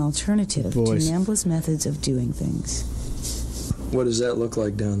be an alternative to NAMBLA's methods of doing things. What does that look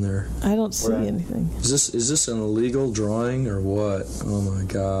like down there? I don't see anything. Is this an illegal drawing or what? Oh my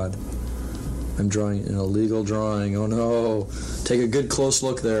God. I'm drawing an illegal drawing. Oh no. Take a good close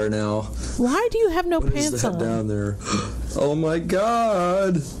look there now. Why do you have no what pants is that on? Down there? Oh my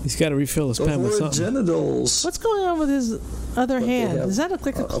God. He's got to refill his pen with something. Genitals. What's going on with his other hand? Does that look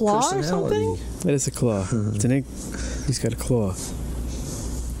like a claw or something? That is a claw. It's an ink. He's got a claw.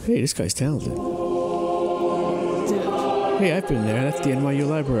 Hey, this guy's talented. Hey, I've been there. That's the NYU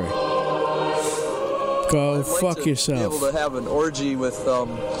library. Go fuck yourself. Be able to have an orgy with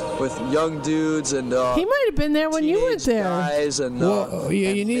young dudes and he might have been there when you were there. Guys and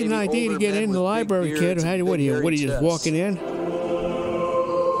you need an ID to get in the library, kid. What are you just walking in?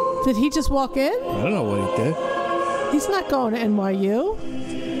 Did he just walk in? I don't know what he did. He's not going to NYU.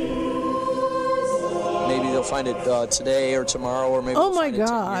 Maybe they'll find it today or tomorrow, or maybe oh they'll my find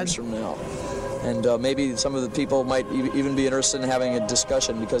God. it 10 years from now. And maybe some of the people might even be interested in having a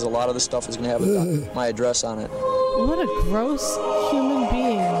discussion, because a lot of the stuff is going to have my address on it. What a gross human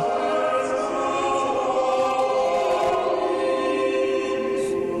being.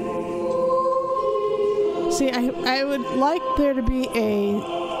 See, I would like there to be a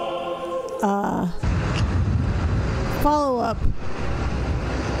follow-up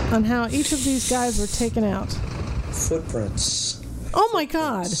on how each of these guys were taken out. Footprints. Oh my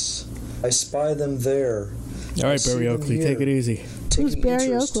God. I spy them there. All right, Barry Oakley, take it easy. Who's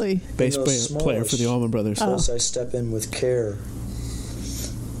Barry Oakley? Bass player for the Allman Brothers. I step in with care.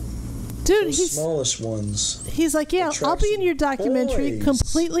 Dude, those smallest ones. He's like, yeah, I'll be in your documentary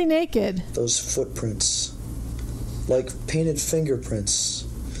completely naked. Those footprints. Like painted fingerprints.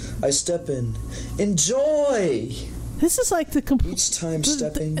 I step in. Enjoy! This is like the complete. Each time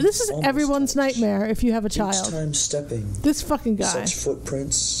stepping. This is everyone's nightmare if you have a child. Each time stepping. This fucking guy. Such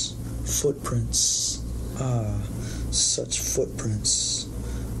footprints. Footprints. Ah, such footprints.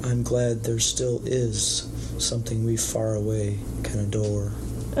 I'm glad there still is something we far away can adore.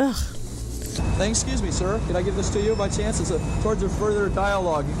 Ugh. Excuse me, sir. Can I give this to you by chance? It's towards a further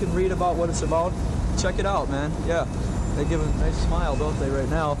dialogue. You can read about what it's about. Check it out, man. Yeah. They give a nice smile, don't they, right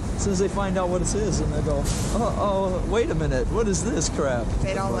now? As soon as they find out what it is, and they go, oh, wait a minute, what is this crap?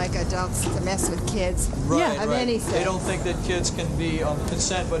 They don't like adults to mess with kids Right. anything. They don't think that kids can be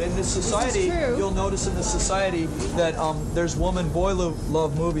consent, but in this society, you'll notice in this society that there's woman-boy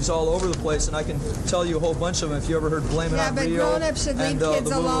love movies all over the place, and I can tell you a whole bunch of them. If you ever heard Blame It on Rio. Yeah, but grown-ups should leave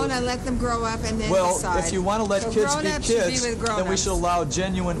kids alone and let them grow up and then decide. If you want to let kids be kids, then we should allow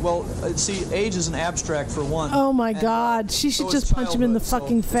genuine. Well, see, age is an abstract for one. Oh my God! She should just punch him in the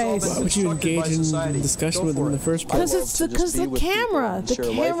fucking face. Why would you engage in discussion with him in the first place? Because the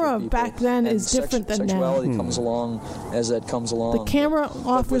camera, back then is different than now. Sexuality comes along as that comes along. The camera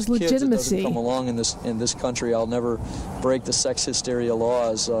offers legitimacy. Kids, it doesn't come along in this country. I'll never break the sex hysteria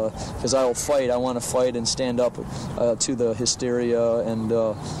laws because I will fight. I want to fight and stand up to the hysteria and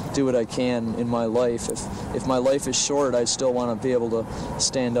do what I can in my life. If my life is short, I still want to be able to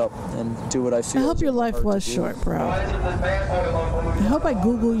stand up and do what I feel. I hope your life was short, bro. I hope I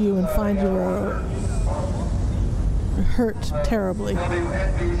Google you and find you were hurt terribly. An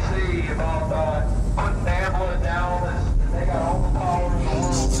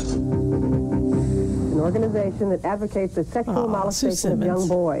organization that advocates the sexual molestation of young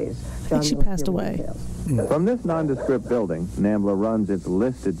boys. I think she passed away. From this nondescript building, NAMBLA runs its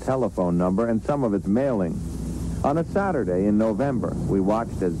listed telephone number and some of its mailing. On a Saturday in November, we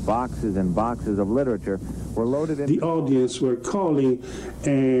watched as boxes and boxes of literature were loaded in. The audience were calling,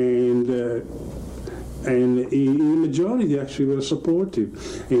 and in the majority actually were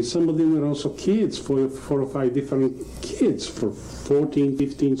supportive. And some of them were also kids, four or five different kids for 14,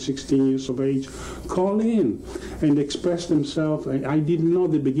 15, 16 years of age, call in and express themselves. I didn't know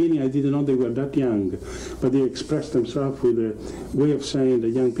at the beginning, I didn't know they were that young, but they expressed themselves with a way of saying that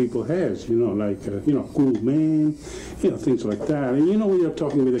young people has, like, cool man, things like that. And when you're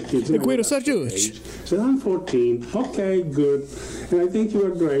talking with the kids, so I'm 14, okay, good, and I think you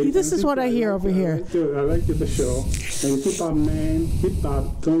are great. This is what I hear over here. I like the show, and keep up, man, keep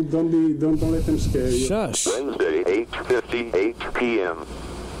up. Don't let them scare you. Shush. Wednesday, 8:50, 8 p.m.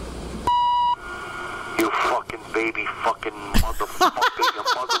 You fucking baby fucking motherfucker. Your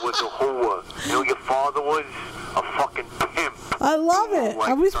mother was a whore. Your father was a fucking pimp. I love it.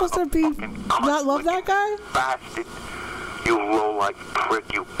 Are we supposed to be not love that guy? Bastard. You low-life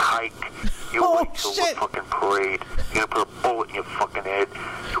prick, you kike. You wait till the fucking parade. You're gonna put a bullet in your fucking head.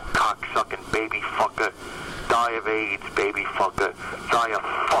 You cocksucking baby fucker. Die of AIDS, baby fucker. Die of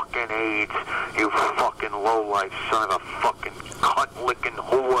fucking AIDS. You fucking low-life son of a fucking cunt-licking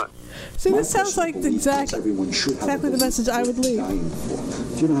whore. See, this sounds like exactly the message I would leave.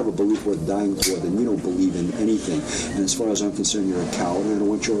 If you don't have a belief worth dying for, then you don't believe in anything. And as far as I'm concerned, you're a coward, and I don't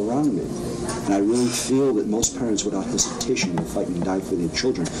want you around me. And I really feel that most parents, without hesitation, will fight and die for their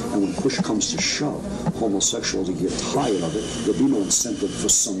children. And when push comes to shove, homosexuals will get tired of it. There'll be no incentive for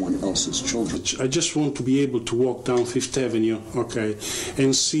someone else's children. I just want to be able to walk down Fifth Avenue, okay,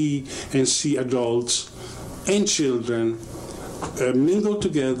 and see adults and children mingle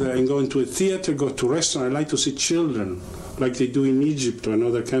together and go into a theater, go to a restaurant. I like to see children like they do in Egypt or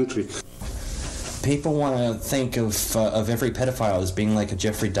another country. People want to think of every pedophile as being like a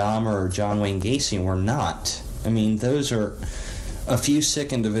Jeffrey Dahmer or John Wayne Gacy, and we're not. I mean, those are a few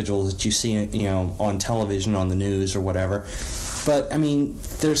sick individuals that you see, on television, on the news, or whatever. But I mean,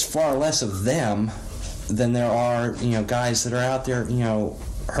 there's far less of them than there are, guys that are out there,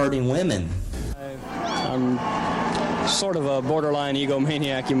 hurting women. I'm sort of a borderline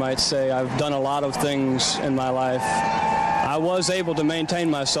egomaniac, you might say. I've done a lot of things in my life. I was able to maintain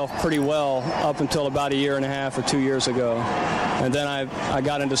myself pretty well up until about 1.5 years or 2 years ago. And then I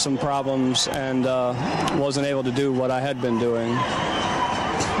got into some problems and wasn't able to do what I had been doing.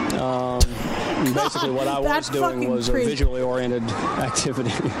 Basically what I was doing was a visually oriented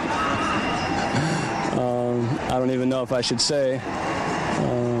activity. I don't even know if I should say.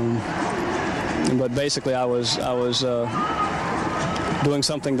 But basically I was doing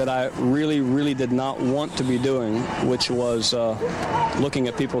something that I really, really did not want to be doing, which was looking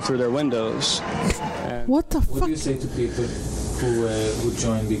at people through their windows. And what the fuck? What do you say to people who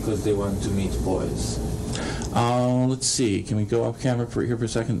join because they want to meet boys? Let's see. Can we go off camera here for a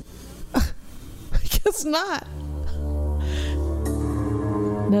second? I guess not.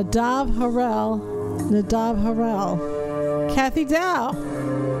 Nadav Harel. Kathy Dow.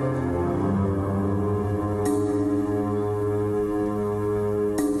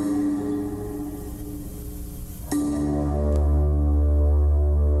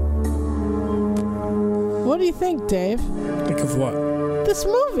 What do you think, Dave? Think of what? This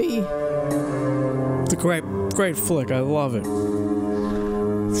movie. It's a great flick. I love it.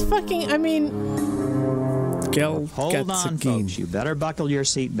 It's fucking, I mean, Hold on, folks. You better buckle your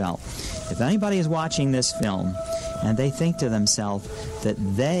seatbelt. If anybody is watching this film and they think to themselves that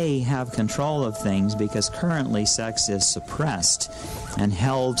they have control of things because currently sex is suppressed and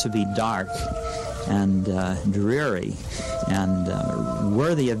held to be dark and dreary and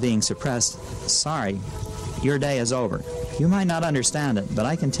worthy of being suppressed, sorry, your day is over. You might not understand it, but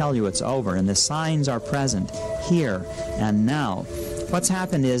I can tell you it's over, and the signs are present here and now. What's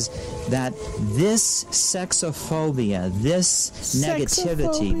happened is that this sexophobia, this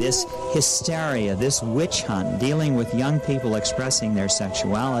negativity, this hysteria, this witch hunt dealing with young people expressing their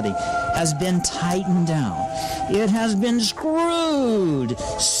sexuality has been tightened down. It has been screwed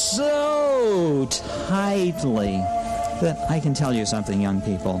so tightly that I can tell you something, young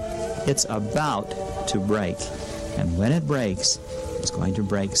people, it's about to break. And when it breaks, it's going to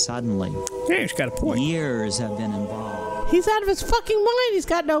break suddenly. Yeah, he's got a point. Years have been involved. He's out of his fucking mind. He's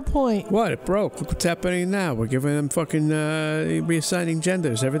got no point. What? It broke. Look what's happening now. We're giving them fucking reassigning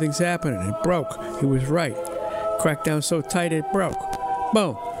genders. Everything's happening. It broke. He was right. Cracked down so tight it broke.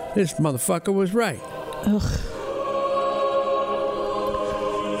 Boom. This motherfucker was right. Ugh.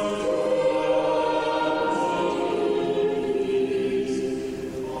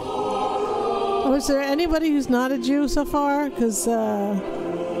 Oh, is there anybody who's not a Jew so far? Because, wow.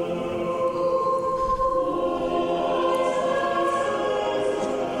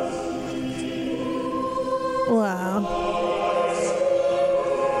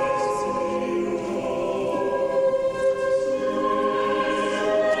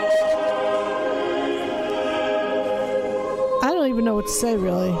 I don't even know what to say,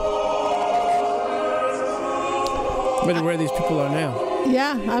 really. I wonder where these people are now.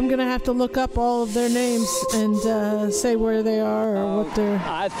 Yeah, I'm going to have to look up all of their names and say where they are or what they're...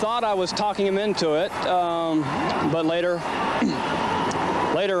 I thought I was talking him into it, but later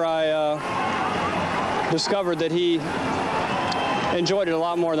I discovered that he enjoyed it a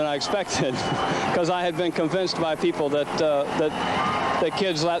lot more than I expected, because I had been convinced by people that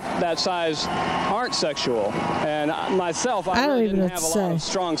kids that size aren't sexual, and myself, I really didn't have a lot of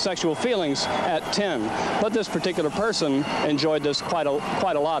strong sexual feelings at 10. But this particular person enjoyed this quite a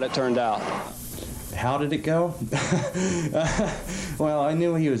lot, it turned out. How did it go? Well, I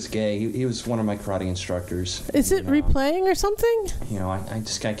knew he was gay. He was one of my karate instructors. Is it replaying or something? You know, I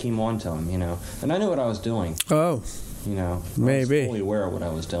came on to him, you know, and I knew what I was doing. Oh. You know, maybe. I was fully aware of what I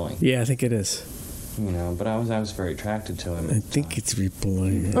was doing. Yeah, I think it is. You know, but I was very attracted to him. I think it's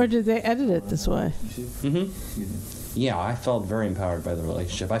replaying. Or did they edit it this way? Mm-hmm. Yeah, I felt very empowered by the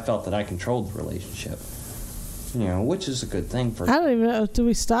relationship. I felt that I controlled the relationship. You know, which is a good thing for... I don't even know. Do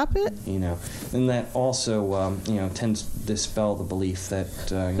we stop it? You know, and that also, you know, tends to dispel the belief that,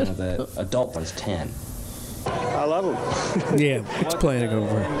 you know, the adult was 10. I love them. Yeah, it's playing it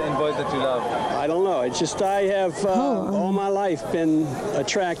over. And boys that you love? I don't know. It's just I have all my life been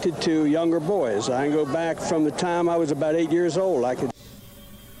attracted to younger boys. I can go back from the time I was about 8 years old.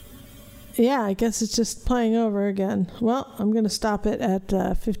 Yeah, I guess it's just playing over again. Well, I'm going to stop it at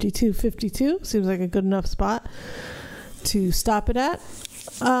 52:52. Seems like a good enough spot to stop it at.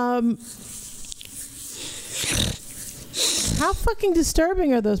 How fucking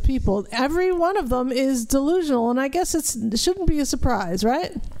disturbing are those people? Every one of them is delusional, and I guess it shouldn't be a surprise,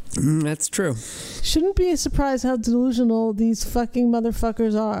 right? That's true. Shouldn't be a surprise how delusional these fucking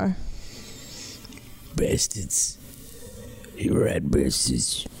motherfuckers are. Bastards. You rat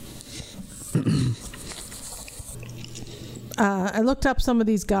bastards. I looked up some of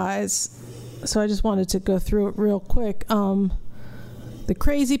these guys, so I just wanted to go through it real quick. The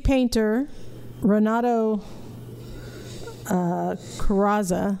crazy painter, Renato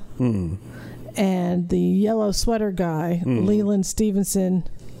Carrazza, and the yellow sweater guy, Leland Stevenson,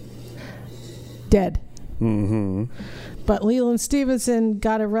 dead. Mm-hmm. But Leland Stevenson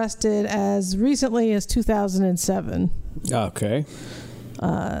got arrested as recently as 2007. Okay.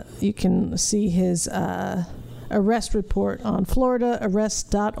 You can see his arrest report on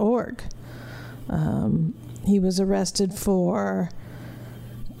FloridaArrest.org. He was arrested for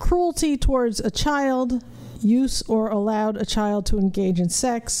cruelty towards a child, use or allowed a child to engage in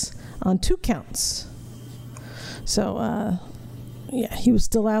sex on 2 counts. So, yeah, he was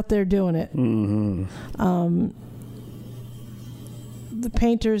still out there doing it. Mm-hmm. The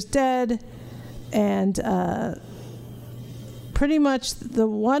painter's dead, and pretty much the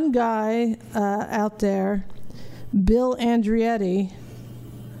one guy out there, Bill Andretti,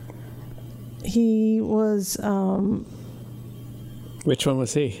 he was... Which one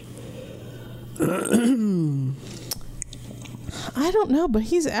was he? I don't know, but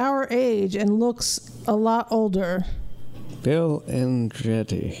he's our age and looks a lot older. Bill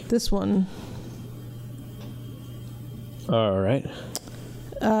Andretti. This one. All right.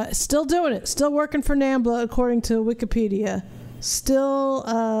 Still doing it. Still working for NAMBLA, according to Wikipedia. Still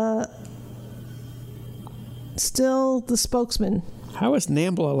the spokesman. How is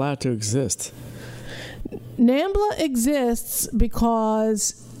NAMBLA allowed to exist? NAMBLA exists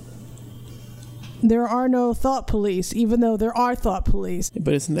because there are no thought police, even though there are thought police.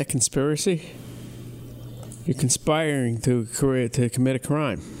 But isn't that conspiracy? You're conspiring to commit a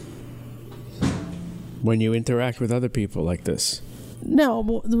crime when you interact with other people like this. No,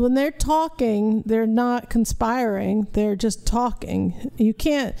 when they're talking, they're not conspiring. They're just talking. You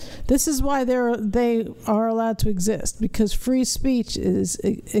can't. This is why they are allowed to exist, because free speech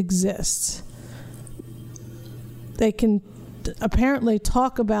exists. They can apparently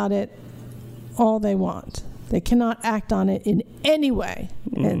talk about it all they want. They cannot act on it in any way,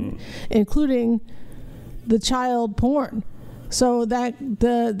 and including the child porn. So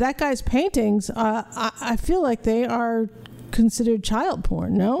that guy's paintings, I feel like they are considered child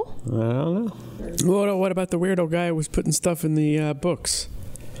porn. No, I don't know. What about the weirdo guy who was putting stuff in the books?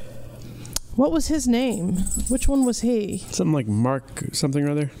 What was his name? Which one was he? Something like Mark something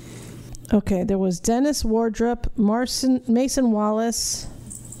or other. Okay, there was Dennis Wardrop, Mason Wallace,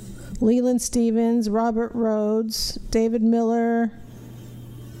 Leland Stevens, Robert Rhodes, David Miller.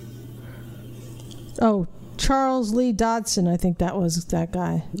 Oh, Charles Lee Dodson, I think that was that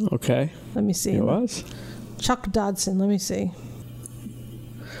guy. Okay. Let me see. It was? Chuck Dodson, let me see.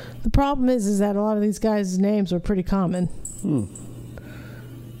 The problem is that a lot of these guys' names are pretty common.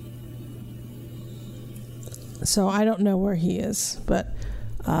 So I don't know where he is, but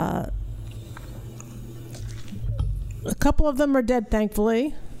a couple of them are dead,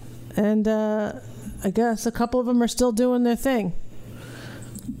 thankfully, and I guess a couple of them are still doing their thing.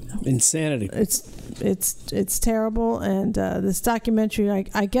 Insanity. It's terrible, and this documentary,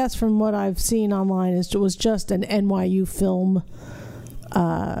 I guess from what I've seen online, was just an NYU film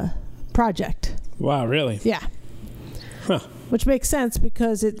project. Wow, really? Yeah. Huh. Which makes sense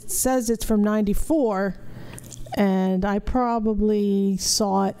because it says it's from 94, and I probably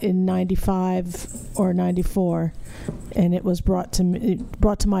saw it in 95 or 94, and it was brought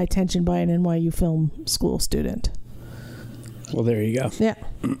to my attention by an NYU film school student. Well, there you go. Yeah.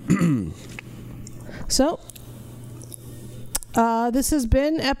 So, this has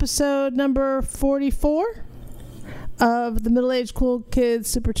been episode number 44 of the Middle-Aged Cool Kids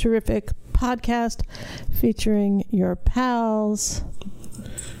Super Terrific podcast, featuring your pals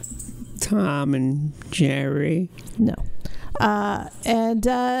Tom and Jerry. No. And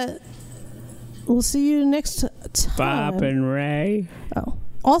we'll see you next time. Bob and Ray. Oh.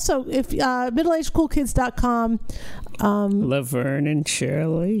 Also, if middleagedcoolkids.com, Laverne and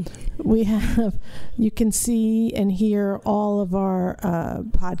Shirley. You can see and hear all of our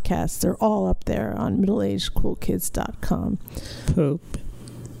podcasts. They're all up there on middleagedcoolkids.com. Poop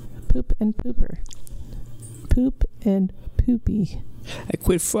and pooper. Poop and poopy. I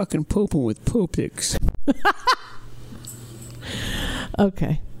quit fucking pooping with pooptics.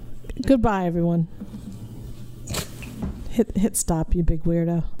 Okay. Goodbye, everyone. Hit stop, you big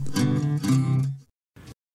weirdo.